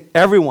 and I think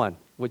everyone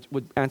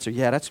would answer,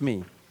 yeah, that's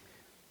me,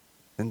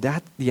 then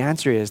the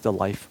answer is the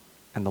life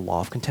and the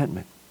law of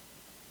contentment.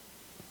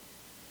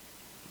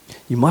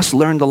 You must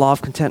learn the law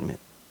of contentment.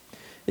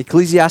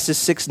 Ecclesiastes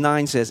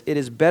 6:9 says, "It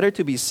is better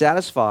to be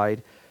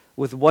satisfied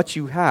with what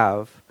you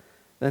have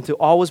than to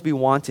always be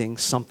wanting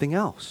something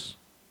else."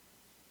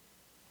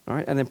 All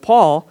right? And then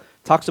Paul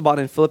talks about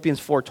in Philippians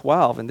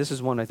 4:12, and this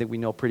is one I think we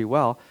know pretty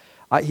well.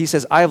 He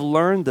says, "I have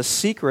learned the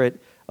secret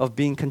of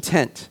being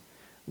content,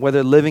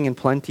 whether living in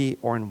plenty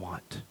or in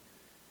want."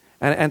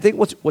 And I think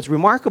what's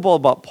remarkable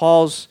about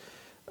Paul's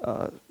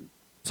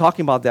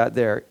talking about that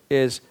there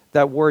is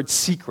that word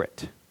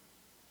secret.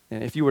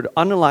 And if you were to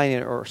underline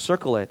it or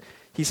circle it,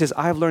 he says,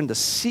 "I have learned the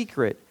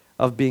secret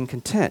of being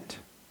content."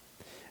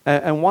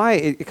 And why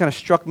it kind of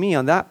struck me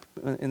in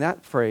that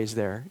phrase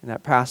there, in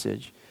that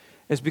passage,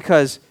 is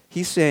because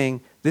he's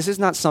saying this is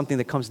not something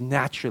that comes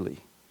naturally.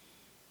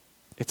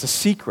 It's a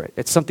secret.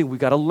 It's something we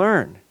got to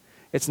learn.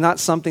 It's not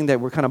something that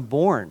we're kind of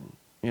born,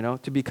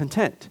 to be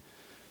content.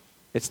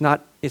 It's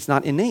not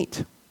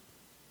innate.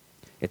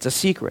 It's a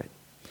secret.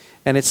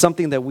 And it's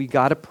something that we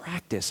got to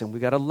practice and we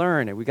got to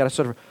learn and we got to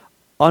sort of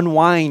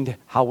unwind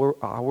how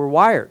we're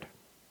wired.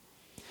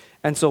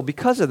 And so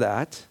because of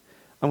that,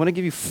 I'm going to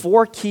give you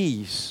 4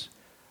 keys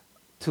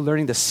to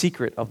learning the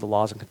secret of the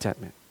laws of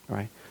contentment,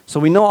 right? So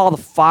we know all the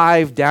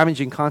 5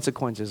 damaging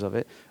consequences of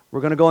it.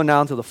 We're going to go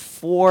down to the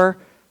 4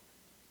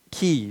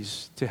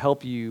 keys to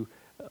help you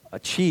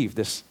achieve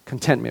this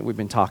contentment we've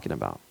been talking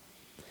about.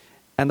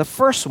 And the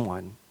first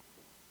one,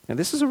 and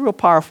this is a real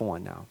powerful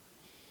one now,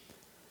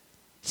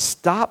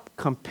 stop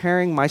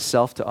comparing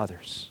myself to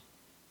others.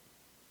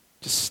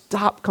 Just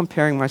stop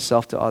comparing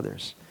myself to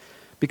others.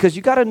 Because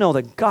you got to know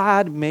that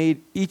God made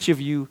each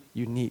of you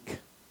unique.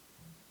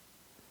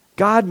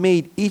 God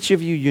made each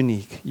of you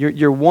unique.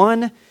 You're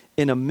one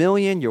in a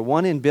million, you're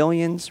one in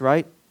billions,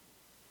 right?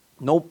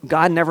 No,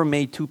 God never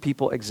made 2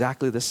 people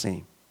exactly the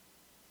same.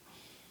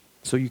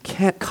 So you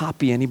can't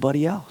copy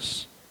anybody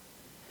else.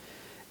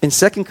 In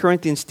 2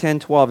 Corinthians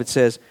 10:12 it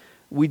says,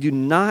 "We do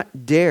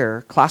not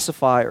dare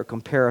classify or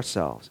compare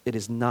ourselves. It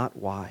is not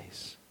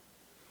wise."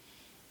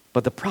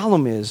 But the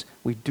problem is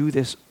we do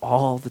this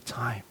all the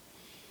time.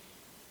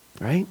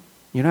 Right?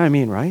 You know what I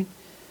mean, right?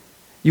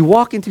 You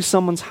walk into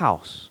someone's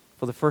house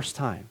for the first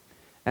time,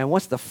 and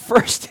what's the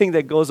first thing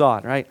that goes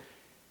on, right?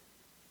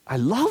 I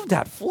love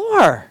that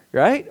floor,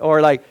 right? Or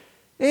like,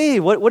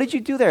 hey, what did you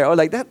do there? Or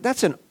like,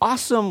 that's an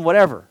awesome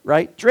whatever,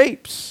 right?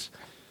 Drapes,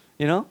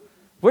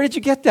 Where did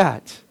you get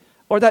that?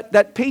 Or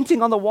that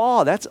painting on the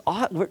wall, that's,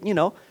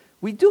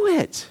 we do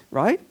it,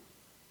 right?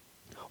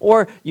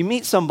 Or you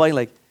meet somebody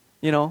like,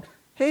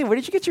 hey, where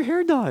did you get your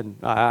hair done?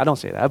 I don't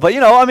say that, but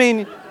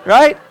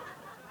right?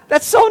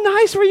 That's so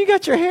nice where you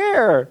got your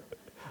hair.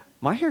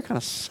 My hair kind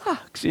of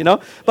sucks,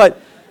 But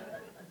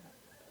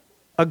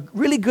a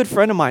really good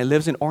friend of mine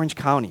lives in Orange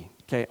County.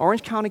 Okay,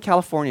 Orange County,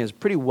 California is a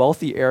pretty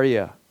wealthy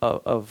area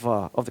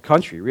of the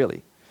country,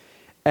 really.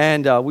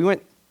 And we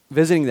went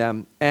visiting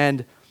them,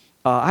 and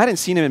I hadn't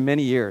seen him in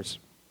many years.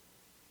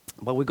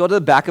 But we go to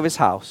the back of his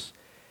house,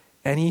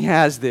 and he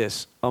has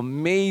this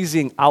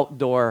amazing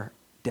outdoor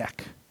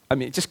deck.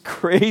 Just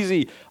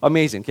crazy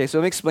amazing. Okay, so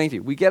let me explain to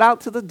you. We get out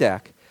to the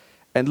deck,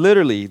 and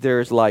literally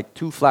there's like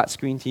 2 flat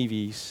screen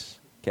TVs.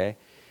 Okay,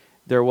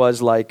 there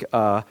was like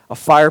a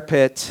fire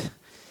pit.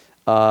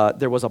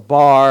 There was a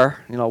bar,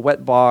 a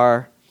wet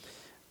bar.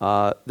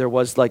 There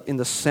was like in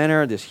the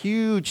center this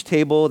huge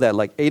table that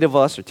like 8 of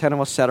us or 10 of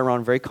us sat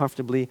around very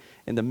comfortably.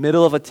 In the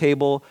middle of a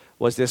table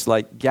was this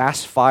like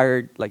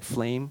gas-fired like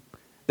flame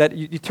that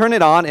you turn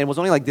it on and it was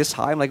only like this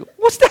high. I'm like,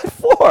 what's that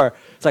for?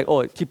 It's like,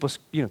 oh, keep us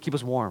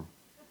warm.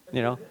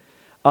 And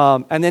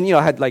then,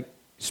 I had like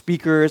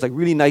speakers, like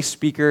really nice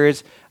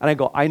speakers. And I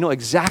go, I know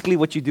exactly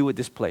what you do with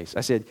this place.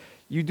 I said,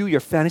 you do your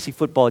fantasy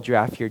football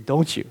draft here,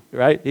 don't you?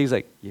 Right? He's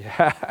like,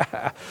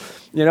 yeah.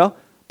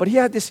 But he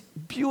had this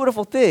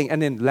beautiful thing.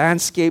 And then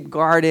landscape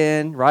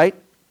garden, right?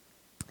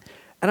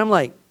 And I'm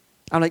like,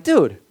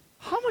 dude,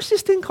 how much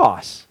this thing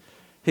cost?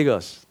 He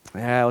goes,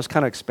 yeah, it was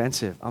kind of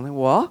expensive. I'm like,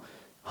 well,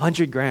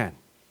 $100,000.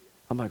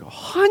 I'm like,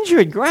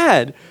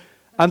 $100,000?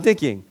 I'm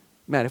thinking,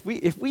 man,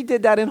 if we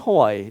did that in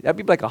Hawaii, that'd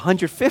be like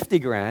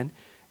 $150,000,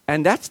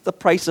 and that's the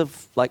price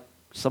of like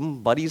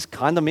somebody's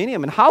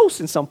condominium and house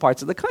in some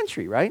parts of the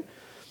country, right?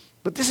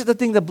 But this is the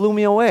thing that blew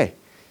me away.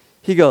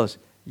 He goes,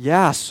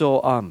 yeah,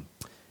 so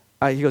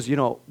he goes,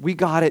 we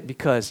got it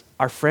because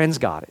our friends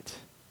got it.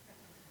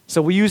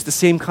 So we used the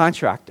same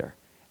contractor,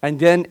 and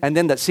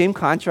then that same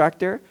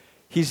contractor,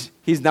 he's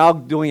now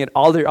doing it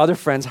all their other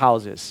friends'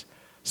 houses.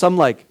 So I'm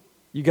like,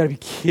 you got to be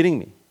kidding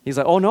me. He's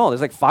like, oh no,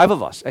 there's like 5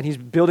 of us. And he's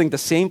building the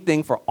same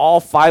thing for all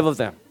 5 of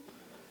them.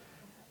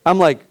 I'm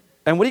like,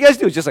 and what do you guys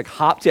do? Just like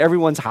hop to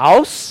everyone's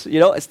house? You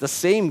know, it's the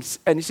same,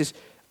 and it's this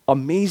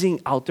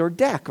amazing outdoor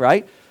deck,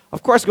 right?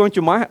 Of course, going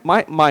through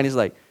my mind is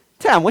like,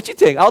 Tam, what you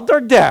think?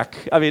 Outdoor deck.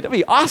 I mean, that'd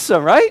be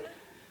awesome, right?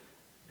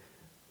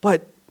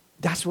 But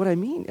that's what I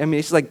mean. I mean,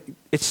 it's like,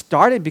 it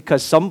started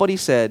because somebody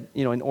said,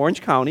 you know, in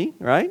Orange County,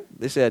 right?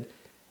 They said,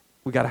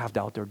 we got to have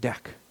the outdoor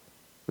deck.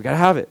 We got to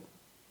have it.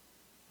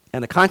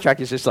 And the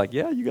contractor's just like,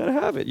 yeah, you got to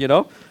have it, you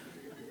know?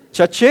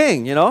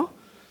 Cha-ching, you know?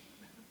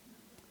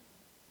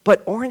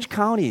 But Orange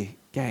County,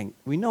 gang,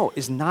 we know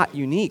is not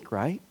unique,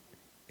 right?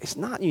 It's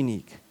not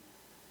unique,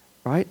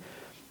 right?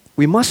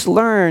 We must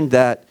learn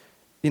that,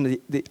 you know,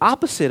 the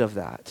opposite of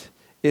that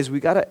is we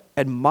got to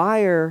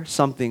admire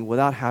something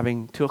without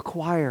having to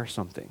acquire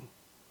something,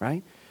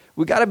 right?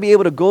 We got to be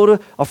able to go to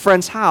a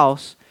friend's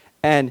house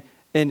and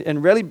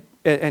really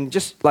and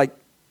just like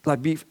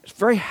be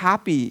very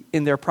happy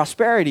in their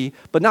prosperity,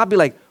 but not be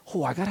like,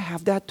 oh, I got to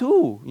have that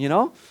too, you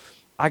know?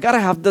 I got to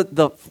have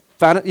the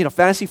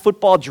fantasy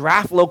football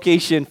draft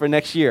location for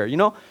next year, you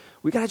know?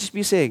 We got to just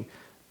be saying,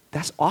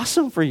 that's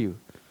awesome for you,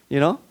 you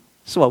know?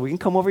 So what, we can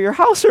come over your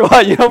house or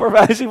what, you know, for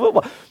fantasy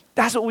football.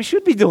 That's what we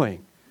should be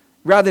doing,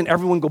 rather than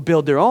everyone go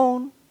build their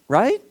own,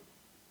 right?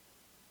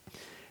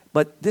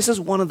 But this is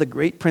one of the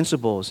great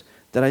principles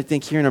that I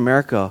think here in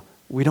America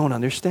we don't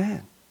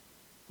understand.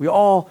 We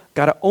all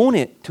got to own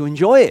it to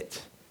enjoy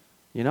it,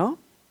 you know?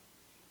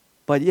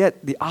 But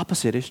yet the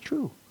opposite is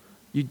true.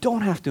 You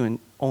don't have to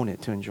own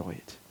it to enjoy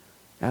it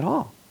at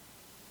all.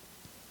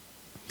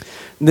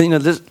 You know,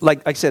 this,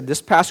 like I said,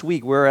 this past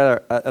week we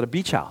were at a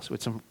beach house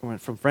with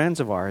some friends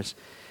of ours,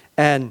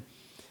 and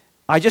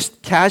I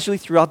just casually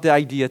threw out the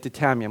idea to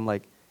Tammy. I'm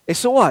like, hey,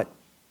 so what?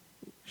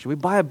 Should we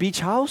buy a beach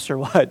house or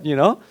what, you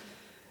know?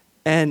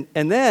 And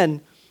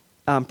then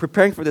I'm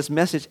preparing for this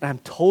message, and I'm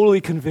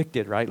totally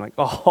convicted, right? Like,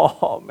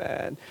 oh,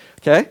 man,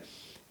 okay?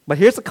 But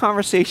here's the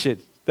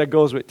conversation that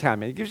goes with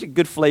Tam. It gives you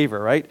good flavor,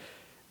 right?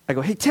 I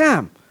go, hey,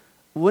 Tam,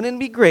 wouldn't it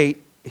be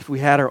great if we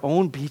had our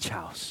own beach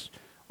house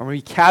or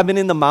maybe cabin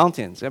in the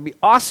mountains? That'd be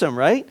awesome,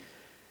 right?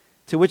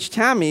 To which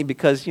Tammy,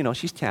 because, you know,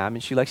 she's Tam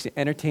and she likes to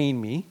entertain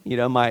me, you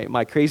know,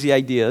 my crazy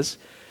ideas,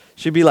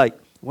 she'd be like,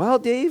 well,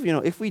 Dave, you know,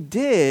 if we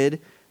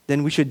did,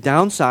 then we should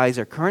downsize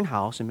our current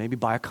house and maybe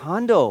buy a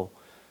condo,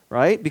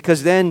 right?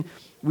 Because then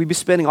we'd be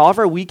spending all of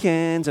our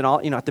weekends and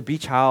all, you know, at the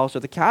beach house or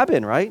the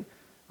cabin, right?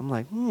 I'm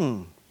like,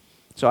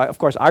 So, of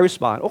course, I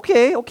respond,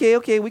 okay,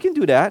 we can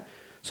do that.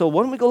 So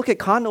why don't we go look at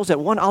condos at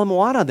One Ala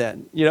Moana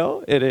then, you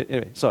know?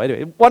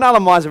 Anyway, One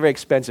Ala Moana is a very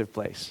expensive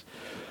place.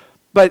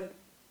 But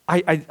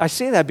I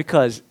say that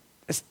because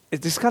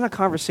this kind of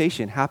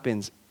conversation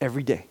happens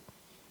every day,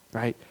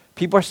 right?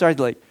 People are starting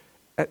to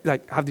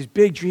like have these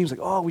big dreams, like,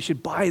 oh, we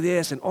should buy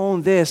this and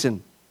own this,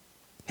 and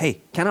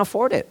hey, can't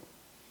afford it.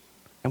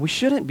 And we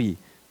shouldn't be,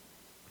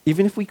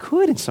 even if we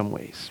could in some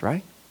ways,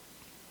 right?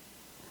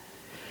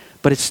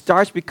 But it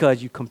starts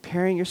because you're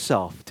comparing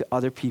yourself to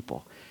other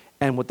people.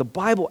 And what the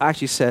Bible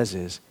actually says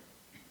is,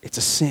 it's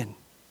a sin.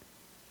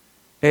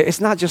 It's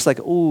not just like,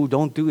 oh,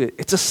 don't do it.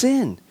 It's a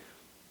sin.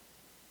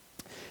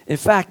 In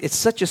fact, it's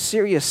such a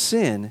serious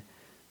sin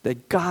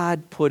that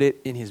God put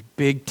it in His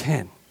Big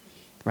Ten,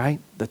 right?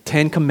 The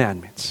 10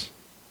 Commandments,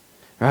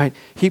 right?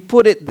 He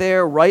put it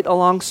there right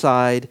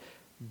alongside,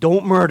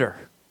 don't murder,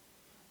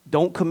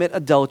 don't commit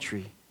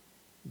adultery,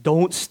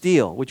 don't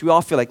steal, which we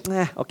all feel like,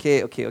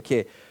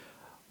 okay.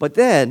 But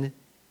then,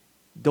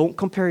 don't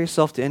compare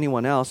yourself to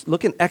anyone else.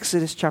 Look in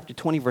Exodus chapter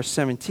 20, verse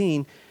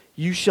 17.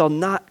 You shall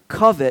not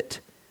covet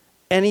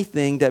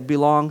anything that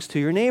belongs to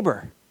your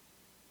neighbor.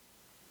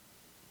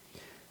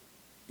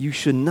 You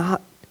should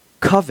not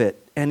covet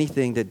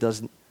anything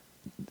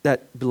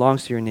that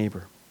belongs to your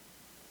neighbor.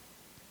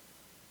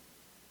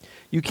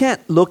 You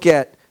can't look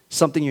at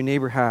something your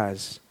neighbor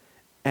has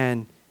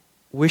and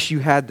wish you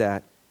had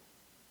that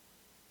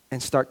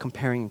and start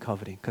comparing and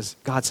coveting, because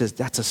God says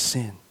that's a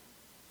sin.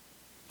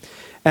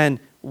 And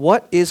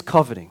what is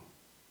coveting?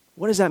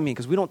 What does that mean?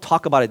 Because we don't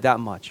talk about it that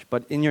much,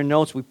 but in your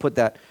notes we put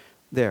that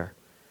there.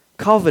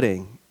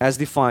 Coveting, as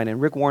defined, and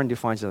Rick Warren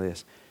defines it as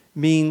this,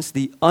 means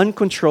the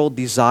uncontrolled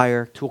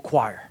desire to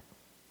acquire.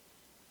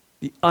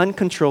 The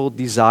uncontrolled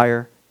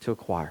desire to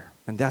acquire.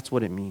 And that's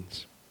what it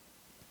means.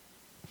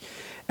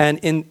 And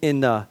in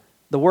the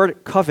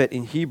word covet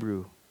in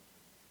Hebrew,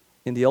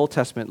 in the Old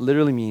Testament,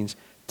 literally means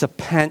to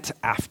pant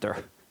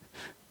after.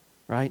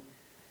 Right?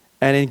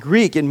 And in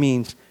Greek, it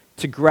means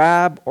to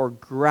grab or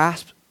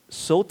grasp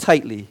so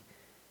tightly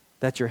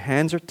that your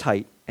hands are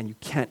tight and you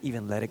can't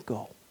even let it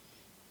go.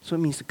 So it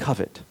means to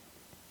covet.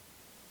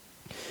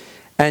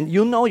 And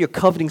you'll know you're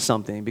coveting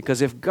something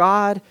because if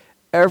God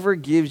ever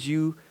gives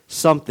you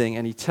something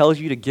and He tells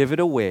you to give it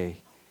away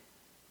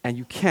and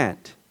you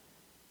can't,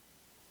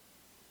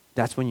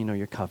 that's when you know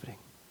you're coveting.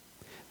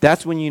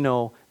 That's when you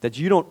know that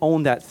you don't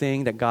own that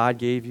thing that God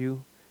gave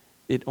you.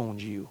 It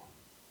owns you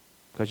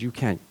because you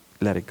can't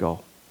let it go.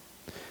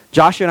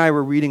 Josh and I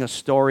were reading a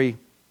story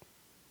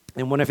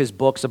in one of his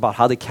books about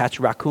how they catch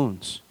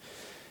raccoons.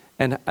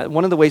 And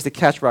one of the ways they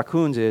catch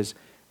raccoons is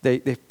they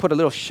put a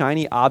little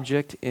shiny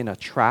object in a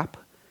trap,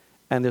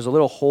 and there's a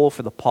little hole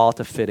for the paw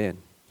to fit in.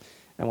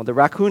 And what the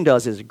raccoon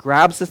does is it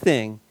grabs the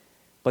thing,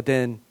 but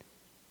then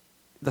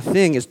the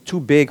thing is too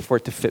big for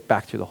it to fit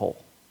back through the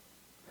hole.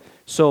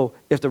 So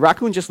if the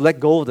raccoon just let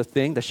go of the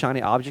thing, the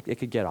shiny object, it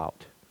could get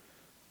out.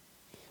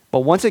 But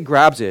once it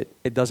grabs it,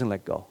 it doesn't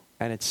let go,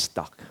 and it's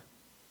stuck.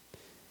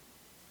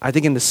 I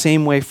think in the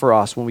same way for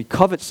us, when we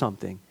covet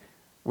something,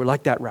 we're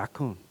like that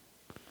raccoon.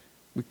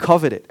 We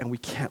covet it, and we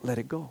can't let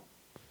it go.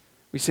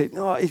 We say,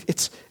 no,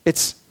 it's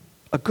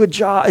a good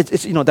job.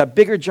 It's that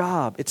bigger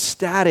job. It's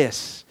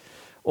status,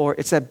 or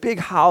it's that big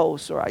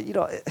house, or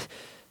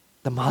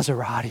the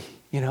Maserati,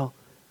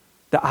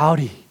 the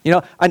Audi,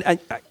 and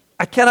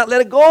I cannot let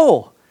it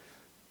go.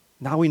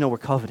 Now we know we're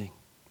coveting.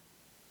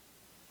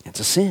 It's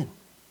a sin.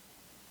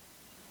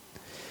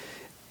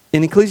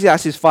 In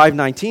Ecclesiastes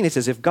 5:19, it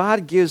says, if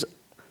God gives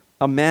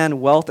a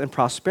man wealth and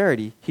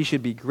prosperity, he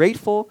should be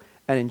grateful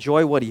and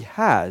enjoy what he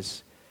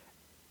has.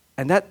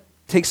 And that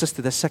takes us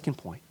to the second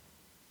point.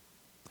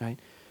 Right?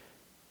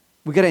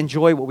 We got to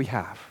enjoy what we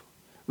have.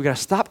 We got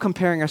to stop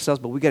comparing ourselves,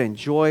 but we got to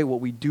enjoy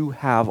what we do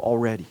have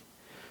already.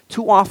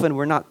 Too often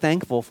we're not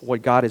thankful for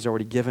what God has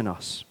already given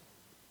us.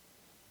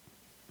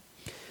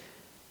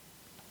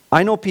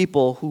 I know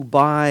people who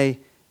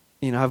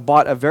have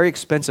bought a very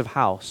expensive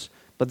house,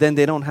 but then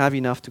they don't have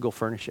enough to go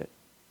furnish it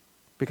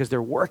because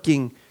they're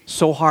working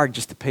so hard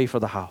just to pay for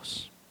the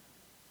house.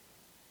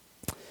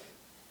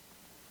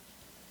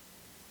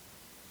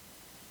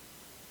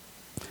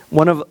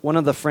 One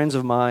of the friends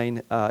of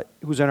mine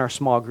who's in our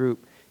small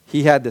group,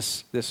 he had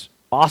this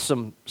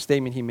awesome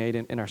statement he made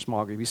in our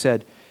small group. He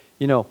said,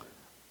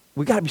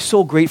 we got to be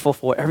so grateful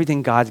for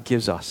everything God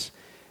gives us.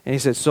 And he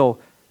said, so,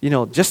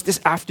 just this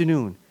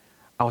afternoon,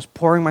 I was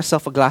pouring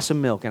myself a glass of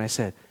milk, and I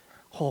said,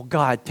 oh,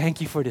 God,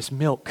 thank you for this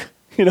milk,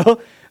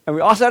 And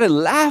we all started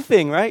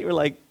laughing, right? We're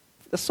like,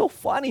 that's so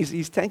funny.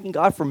 He's thanking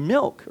God for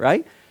milk,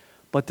 right?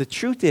 But the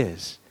truth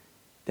is,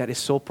 that is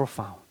so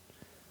profound.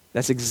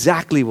 That's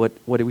exactly what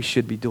we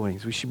should be doing.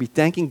 We should be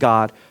thanking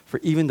God for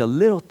even the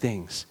little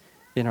things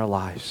in our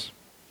lives.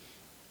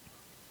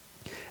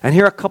 And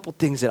here are a couple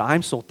things that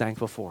I'm so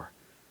thankful for.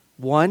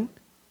 One,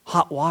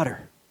 hot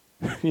water,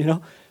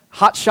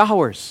 hot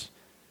showers,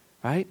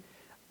 right?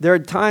 There are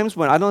times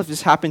when, I don't know if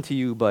this happened to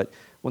you, but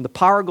when the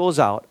power goes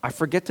out, I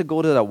forget to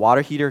go to the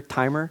water heater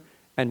timer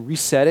and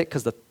reset it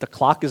because the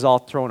clock is all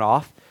thrown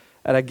off.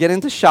 And I get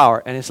into the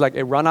shower, and it's like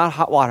it run out of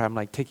hot water. I'm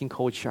like taking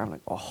cold shower. I'm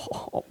like,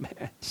 oh man,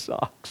 it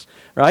sucks,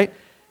 right?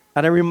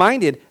 And I'm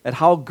reminded at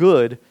how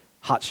good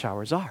hot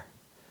showers are.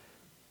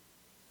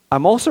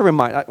 I'm also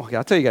reminded, okay,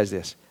 I'll tell you guys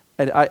this.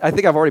 And I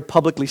think I've already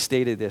publicly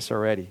stated this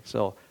already.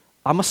 So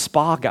I'm a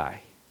spa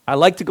guy. I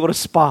like to go to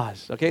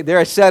spas, okay? There,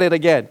 I said it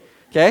again,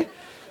 okay?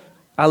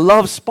 I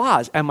love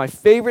spas, and my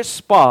favorite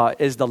spa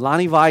is the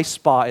Lanivai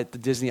Spa at the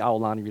Disney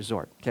Aulani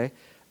Resort, okay?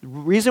 The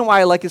reason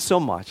why I like it so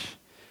much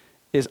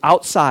is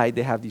outside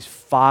they have these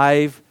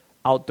 5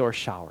 outdoor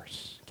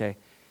showers, okay?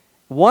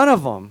 One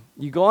of them,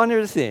 you go under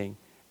the thing,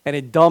 and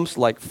it dumps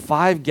like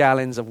 5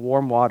 gallons of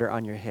warm water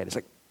on your head. It's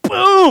like,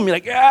 boom! You're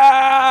like,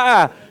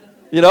 ah!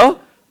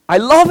 I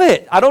love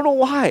it. I don't know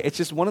why. It's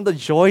just one of the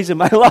joys in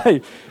my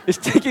life is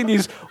taking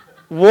these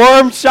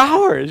warm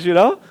showers,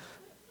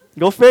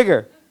 Go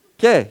figure.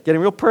 Okay, getting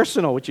real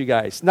personal with you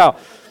guys. Now,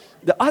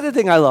 the other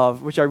thing I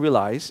love, which I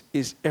realize,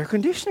 is air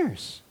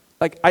conditioners.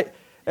 Like,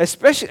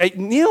 especially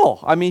Neil,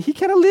 he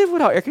cannot live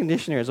without air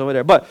conditioners over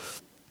there. But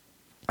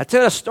I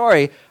tell you a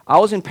story. I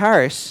was in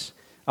Paris,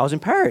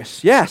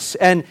 yes.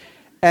 And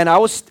I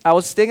was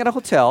staying at a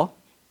hotel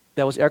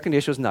that was air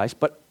conditioned, was nice.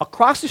 But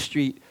across the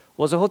street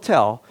was a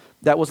hotel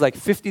that was like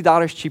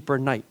 $50 cheaper a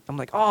night. I'm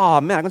like,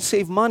 oh, man, I'm going to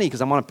save money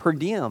because I'm on a per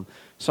diem.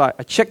 So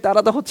I checked out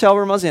of the hotel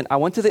room I was in. I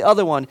went to the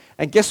other one,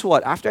 and guess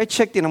what? After I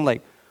checked in, I'm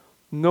like,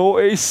 no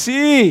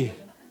AC.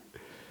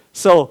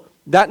 So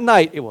that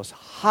night, it was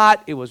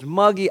hot. It was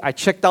muggy. I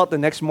checked out the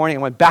next morning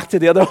and went back to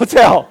the other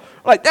hotel.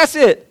 I'm like, that's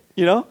it,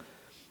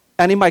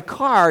 And in my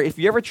car, if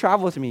you ever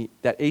travel with me,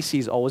 that AC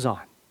is always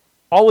on.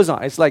 Always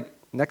on. It's like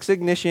next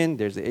ignition,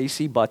 there's the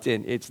AC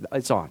button.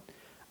 It's on.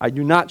 I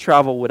do not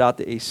travel without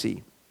the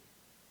AC.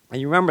 And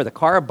you remember the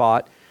car I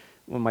bought,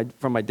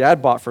 from my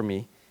dad bought for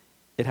me,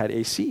 it had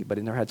AC, but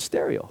it never had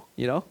stereo,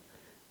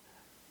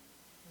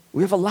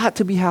 We have a lot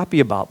to be happy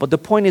about. But the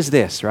point is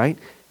this, right?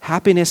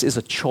 Happiness is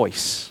a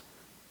choice.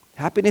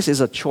 Happiness is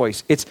a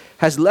choice. It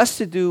has less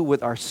to do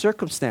with our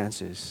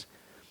circumstances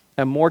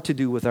and more to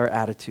do with our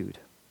attitude.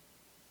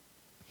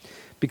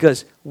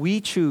 Because we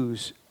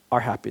choose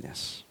our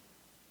happiness.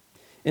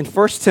 In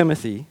 1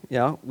 Timothy,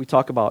 we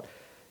talk about,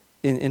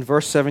 in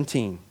verse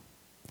 17,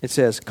 it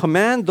says,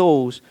 command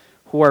those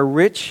who are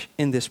rich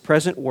in this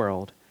present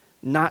world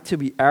not to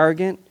be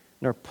arrogant,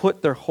 nor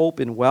put their hope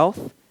in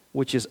wealth,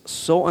 which is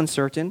so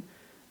uncertain,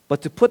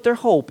 but to put their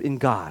hope in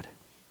God,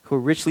 who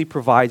richly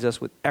provides us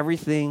with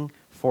everything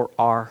for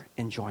our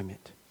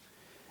enjoyment.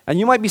 And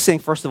you might be saying,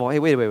 first of all, hey,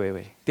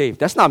 wait. Dave,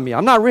 that's not me.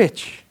 I'm not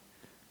rich.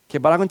 Okay,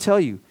 but I'm going to tell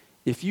you,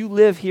 if you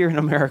live here in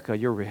America,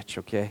 you're rich,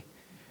 okay?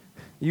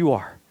 You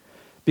are.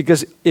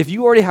 Because if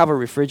you already have a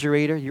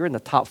refrigerator, you're in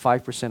the top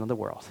 5% of the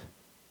world,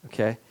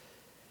 okay?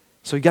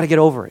 So you got to get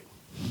over it.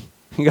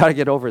 You got to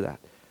get over that.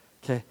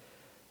 Okay?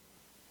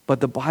 But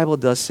the Bible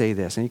does say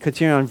this, and you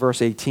continue on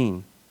verse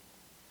 18.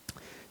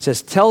 It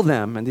says, tell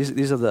them, and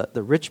these are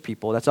the rich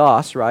people, that's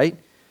us, right?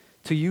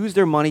 To use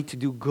their money to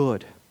do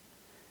good.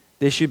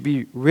 They should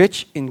be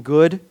rich in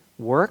good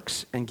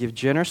works and give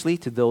generously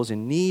to those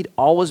in need,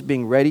 always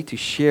being ready to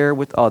share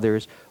with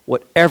others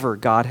whatever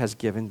God has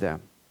given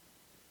them.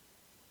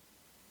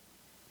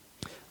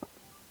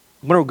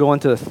 I'm going to go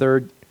into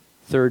the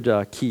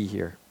third key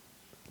here.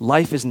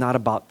 Life is not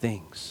about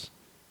things.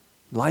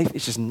 Life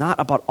is just not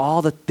about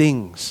all the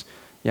things.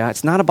 Yeah,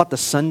 it's not about the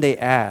Sunday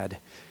ad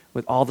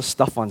with all the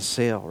stuff on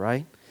sale,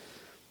 right?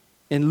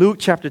 In Luke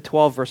chapter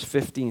 12, verse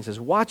 15, it says,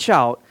 watch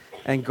out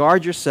and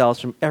guard yourselves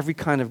from every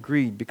kind of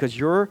greed, because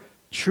your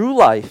true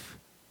life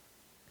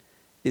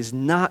is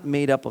not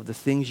made up of the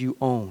things you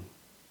own,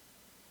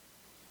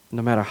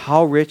 no matter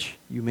how rich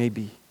you may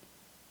be.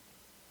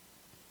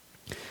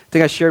 I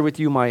think I shared with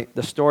you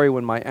the story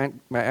when my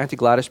Auntie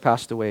Gladys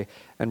passed away,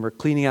 and we're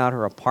cleaning out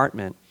her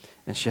apartment,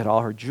 and she had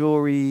all her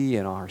jewelry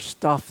and all her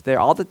stuff there,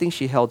 all the things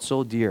she held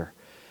so dear.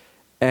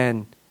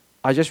 And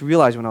I just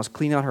realized when I was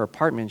cleaning out her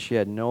apartment, she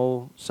had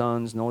no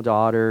sons, no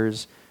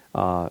daughters.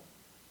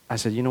 I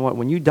said, you know what?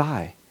 When you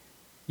die,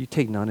 you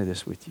take none of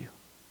this with you.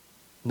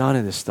 None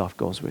of this stuff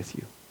goes with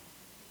you.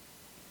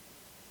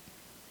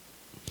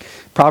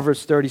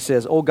 Proverbs 30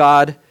 says, "O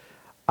God,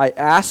 I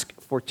ask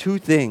for two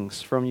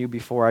things from you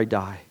before I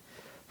die.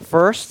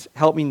 First,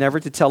 help me never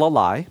to tell a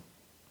lie.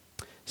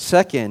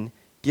 Second,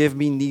 give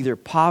me neither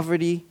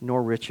poverty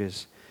nor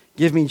riches.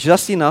 Give me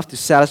just enough to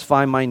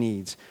satisfy my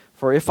needs.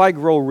 For if I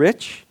grow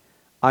rich,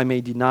 I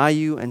may deny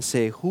you and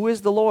say, 'Who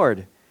is the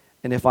Lord?'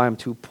 And if I am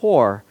too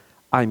poor,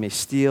 I may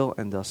steal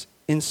and thus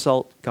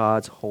insult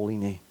God's holy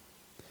name."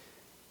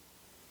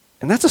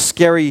 And that's a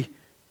scary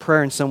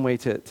prayer in some way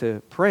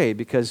to pray,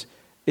 because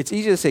it's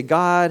easy to say,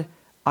 "God,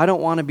 I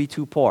don't want to be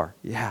too poor."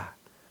 Yeah.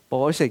 But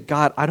always say,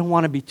 "God, I don't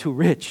want to be too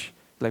rich."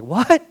 Like,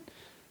 what?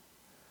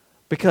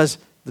 Because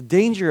the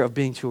danger of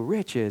being too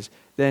rich is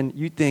then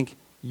you think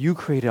you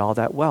created all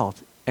that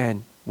wealth,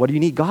 and what do you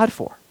need God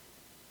for?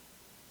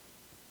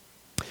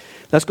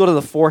 Let's go to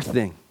the fourth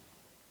thing.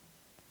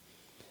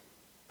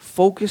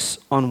 Focus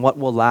on what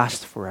will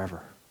last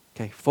forever.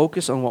 Okay,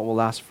 focus on what will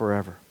last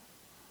forever.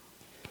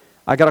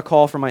 I got a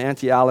call from my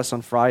Auntie Alice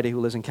on Friday, who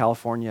lives in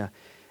California,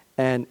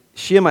 and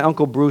she and my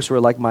Uncle Bruce were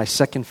like my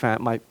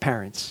my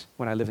parents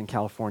when I lived in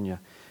California.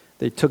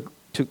 They took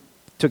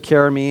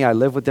care of me. I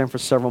lived with them for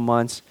several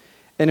months.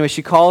 Anyway,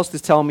 she calls to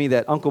tell me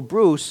that Uncle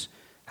Bruce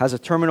has a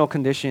terminal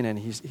condition and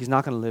he's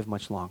not going to live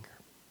much longer.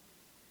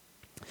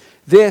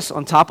 This,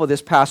 on top of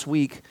this past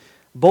week,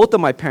 both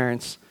of my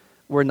parents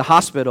were in the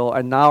hospital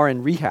and now are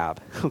in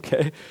rehab,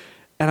 okay?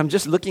 And I'm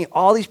just looking at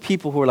all these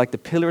people who are like the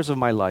pillars of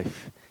my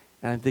life.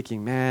 And I'm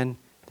thinking, man,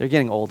 they're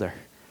getting older.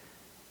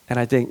 And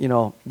I think,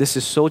 this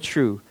is so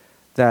true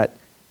that,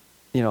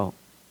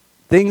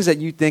 things that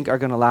you think are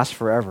going to last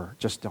forever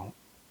just don't.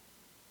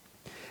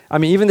 I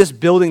mean, even this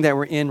building that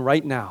we're in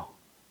right now,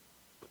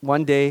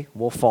 one day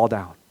will fall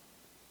down.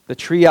 The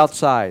tree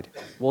outside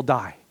will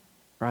die,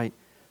 right?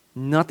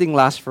 Nothing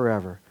lasts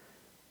forever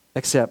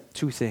except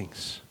two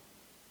things.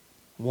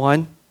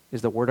 One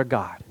is the Word of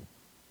God,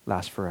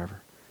 lasts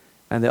forever.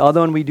 And the other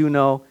one we do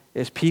know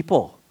is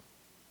people.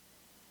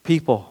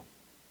 People.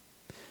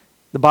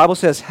 The Bible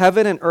says,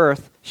 "Heaven and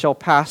earth shall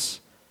pass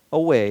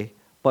away,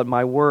 but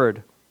my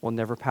word will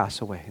never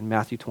pass away." In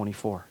Matthew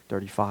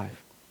 24:35.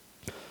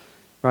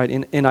 Right?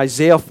 In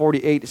Isaiah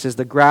 48, it says,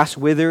 "The grass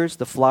withers,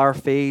 the flower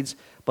fades,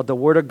 but the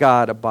word of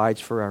God abides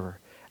forever."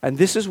 And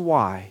this is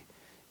why,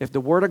 if the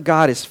word of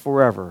God is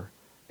forever,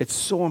 it's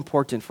so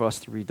important for us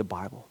to read the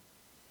Bible.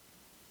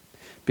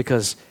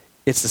 Because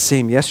it's the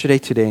same yesterday,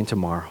 today, and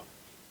tomorrow.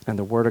 And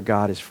the word of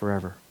God is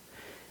forever.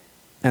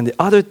 And the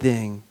other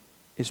thing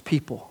is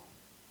people.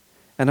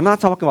 And I'm not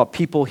talking about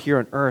people here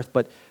on earth,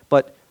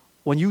 but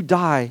when you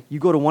die, you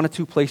go to one of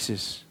two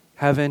places,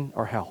 heaven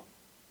or hell.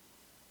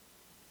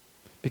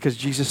 Because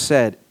Jesus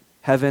said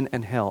heaven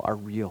and hell are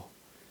real.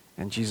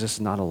 And Jesus is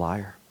not a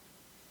liar.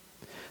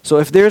 So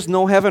if there's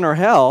no heaven or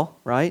hell,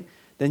 right,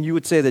 then you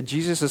would say that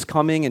Jesus'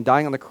 coming and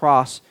dying on the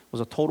cross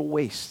was a total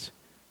waste.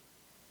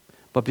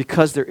 But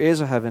because there is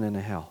a heaven and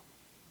a hell,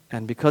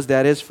 and because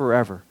that is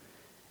forever,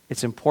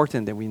 it's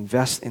important that we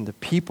invest in the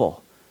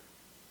people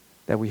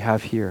that we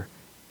have here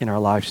in our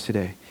lives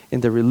today,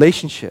 in the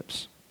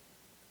relationships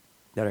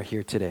that are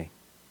here today.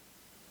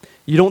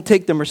 You don't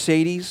take the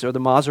Mercedes or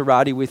the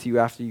Maserati with you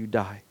after you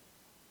die.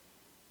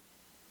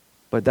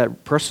 But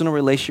that personal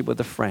relationship with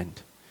a friend,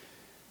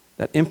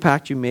 that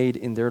impact you made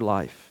in their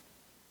life,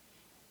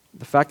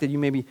 the fact that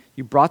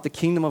you brought the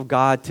kingdom of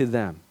God to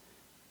them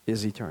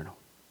is eternal.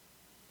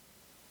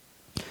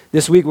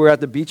 This week we were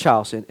at the beach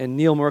house, and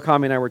Neil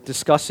Murakami and I were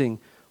discussing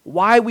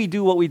why we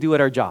do what we do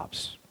at our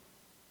jobs.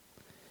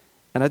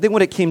 And I think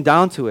when it came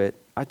down to it,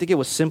 I think it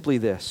was simply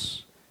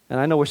this. And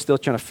I know we're still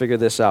trying to figure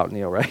this out,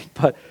 Neil, right?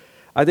 But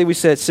I think we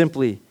said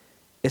simply,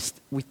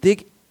 we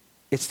think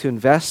it's to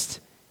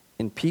invest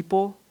in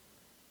people,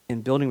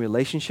 in building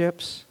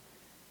relationships,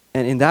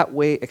 and in that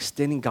way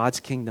extending God's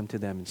kingdom to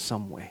them in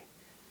some way.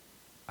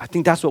 I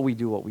think that's what we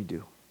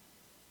do.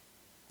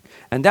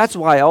 And that's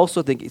why I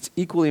also think it's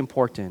equally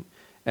important,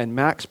 and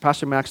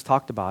Pastor Max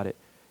talked about it,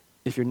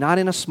 if you're not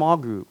in a small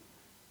group,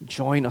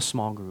 join a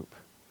small group.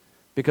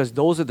 Because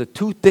those are the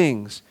two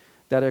things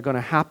that are going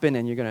to happen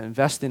and you're going to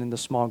invest in the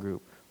small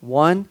group.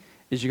 One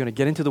is you're going to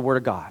get into the Word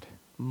of God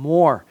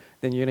more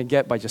than you're going to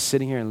get by just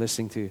sitting here and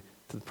listening to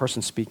the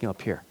person speaking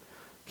up here.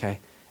 Okay?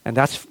 And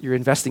you're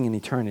investing in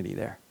eternity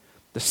there.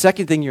 The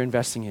second thing you're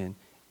investing in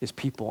is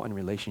people and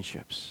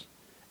relationships.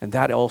 And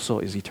that also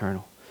is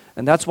eternal.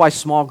 And that's why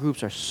small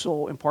groups are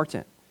so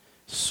important.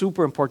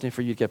 Super important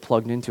for you to get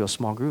plugged into a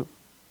small group.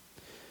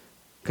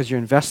 Because you're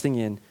investing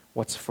in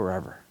what's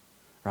forever,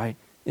 right?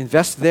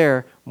 Invest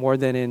there more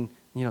than in,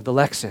 the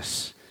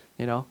Lexus,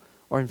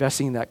 or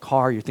investing in that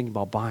car you're thinking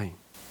about buying.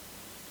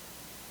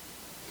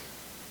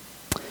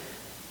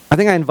 I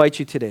think I invite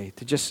you today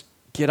to just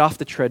get off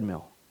the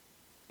treadmill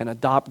and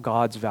adopt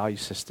God's value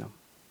system.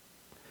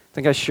 I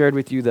think I shared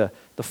with you the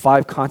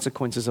 5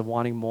 consequences of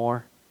wanting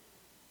more.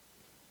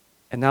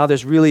 And now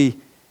there's really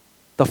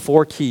the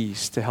 4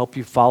 keys to help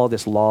you follow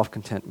this law of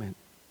contentment.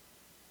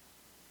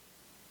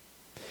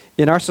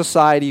 In our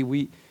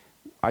society,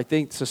 I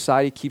think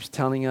society keeps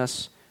telling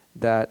us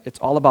that it's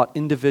all about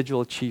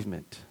individual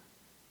achievement.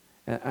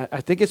 And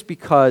I think it's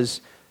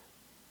because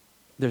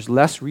there's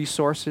less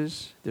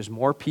resources, there's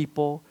more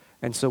people,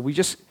 and so we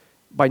just,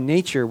 by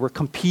nature, we're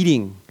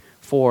competing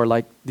for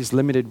these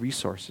limited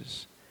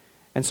resources.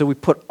 And so we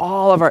put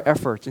all of our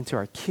efforts into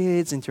our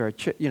kids, into our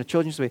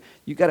children's way.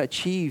 You got to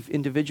achieve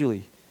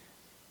individually.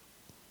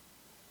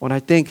 When I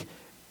think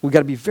we got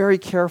to be very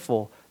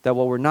careful that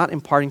what we're not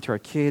imparting to our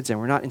kids and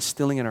we're not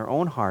instilling in our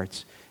own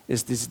hearts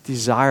is this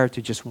desire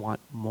to just want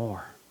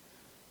more.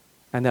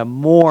 And that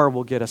more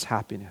will get us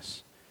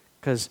happiness.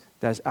 Because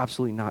that is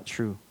absolutely not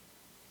true.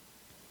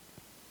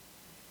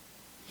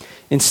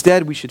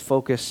 Instead, we should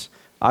focus,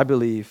 I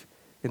believe,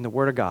 in the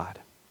Word of God,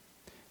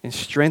 in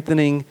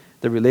strengthening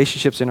the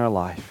relationships in our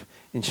life,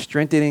 in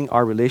strengthening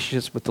our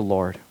relationships with the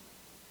Lord.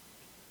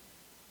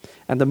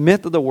 And the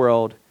myth of the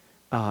world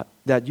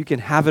that you can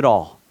have it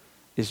all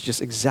is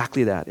just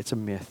exactly that. It's a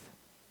myth.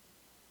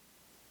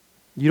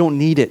 You don't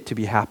need it to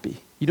be happy.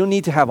 You don't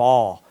need to have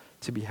all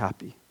to be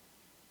happy.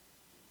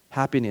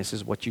 Happiness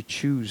is what you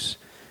choose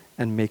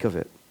and make of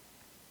it.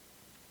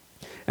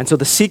 And so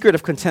the secret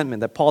of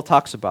contentment that Paul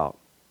talks about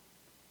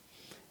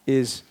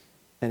is,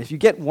 and if you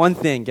get one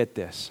thing, get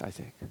this, I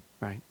think,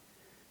 right?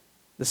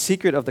 The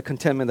secret of the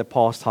contentment that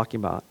Paul is talking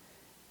about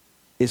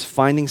is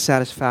finding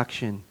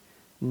satisfaction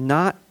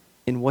not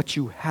in what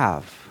you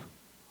have,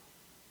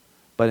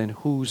 but in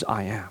whose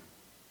I am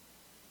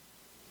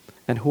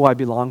and who I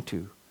belong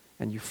to,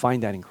 and you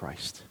find that in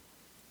Christ.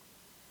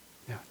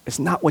 Yeah. It's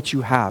not what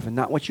you have and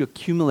not what you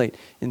accumulate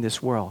in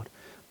this world,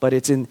 but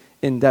it's in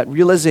that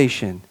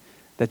realization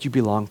that you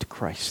belong to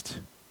Christ.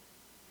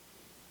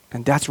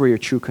 And that's where your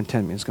true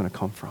contentment is going to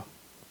come from.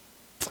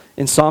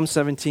 In Psalm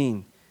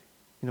 17,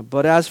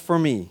 but as for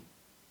me,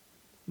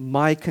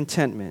 my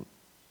contentment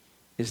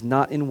is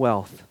not in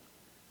wealth,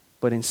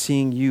 but in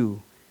seeing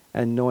you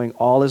and knowing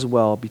all is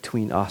well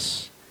between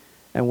us.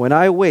 And when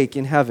I wake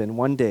in heaven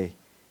one day,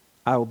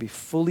 I will be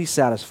fully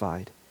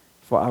satisfied,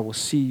 for I will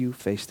see you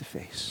face to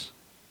face.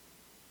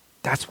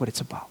 That's what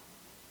it's about.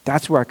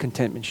 That's where our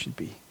contentment should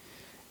be.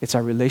 It's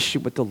our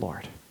relationship with the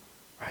Lord,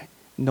 right?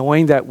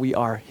 Knowing that we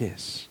are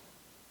His.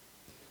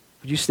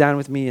 Would you stand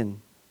with me and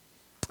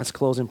let's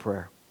close in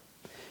prayer.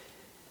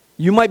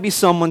 You might be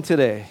someone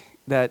today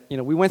that,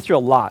 we went through a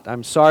lot.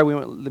 I'm sorry we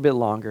went a little bit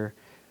longer.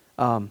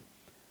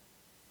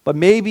 But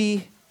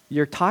maybe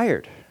you're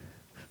tired.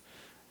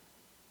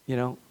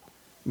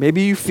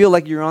 Maybe you feel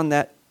like you're on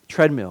that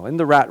treadmill in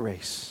the rat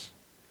race.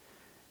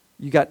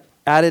 You got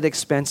added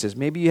expenses.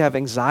 Maybe you have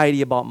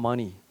anxiety about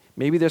money.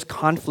 Maybe there's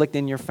conflict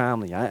in your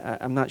family.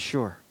 I'm not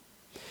sure.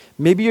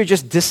 Maybe you're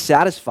just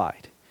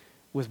dissatisfied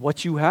with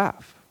what you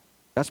have.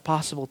 That's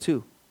possible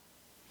too.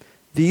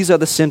 These are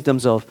the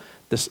symptoms of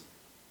this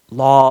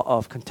law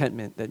of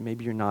contentment that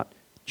maybe you're not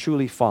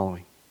truly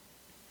following.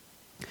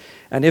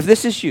 And if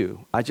this is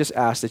you, I just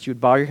ask that you would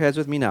bow your heads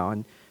with me now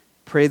and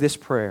pray this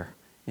prayer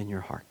in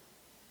your heart.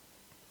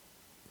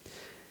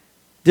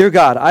 Dear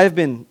God, I've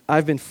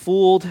been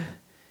fooled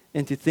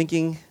into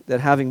thinking that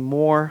having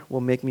more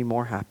will make me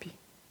more happy.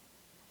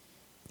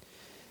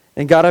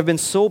 And God, I've been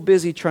so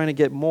busy trying to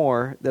get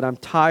more that I'm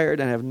tired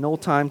and have no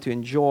time to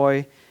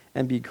enjoy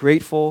and be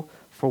grateful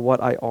for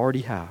what I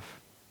already have.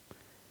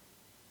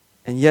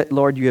 And yet,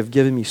 Lord, you have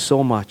given me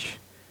so much.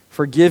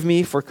 Forgive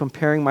me for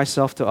comparing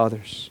myself to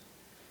others.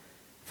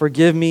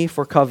 Forgive me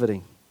for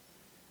coveting.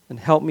 And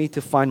help me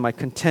to find my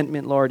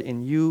contentment, Lord,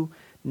 in you,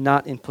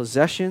 not in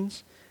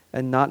possessions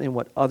and not in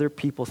what other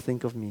people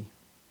think of me.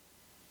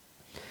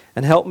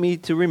 And help me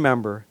to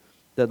remember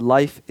that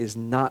life is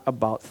not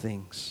about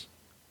things.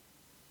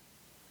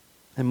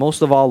 And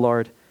most of all,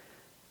 Lord,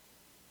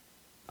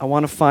 I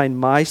want to find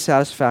my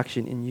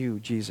satisfaction in you,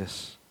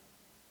 Jesus.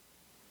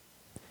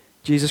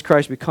 Jesus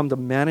Christ, become the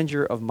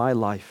manager of my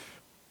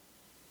life.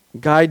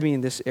 Guide me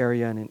in this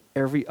area and in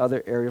every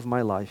other area of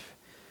my life.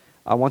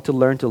 I want to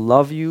learn to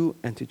love you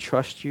and to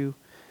trust you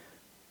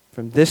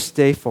from this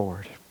day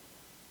forward.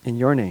 In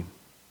your name,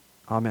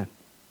 amen.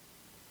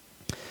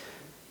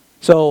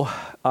 So,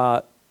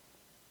 I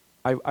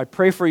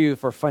pray for you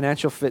for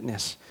financial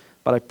fitness,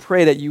 but I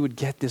pray that you would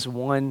get this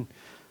one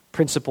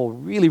principle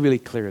really, really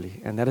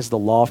clearly, and that is the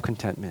law of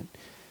contentment.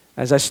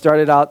 As I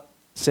started out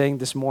saying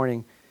this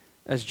morning,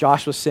 as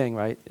Josh was saying,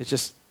 right, it's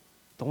just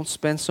don't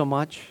spend so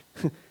much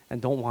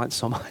and don't want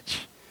so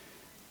much.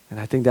 And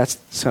I think that's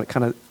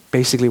kind of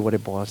basically what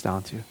it boils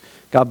down to.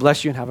 God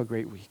bless you and have a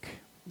great week.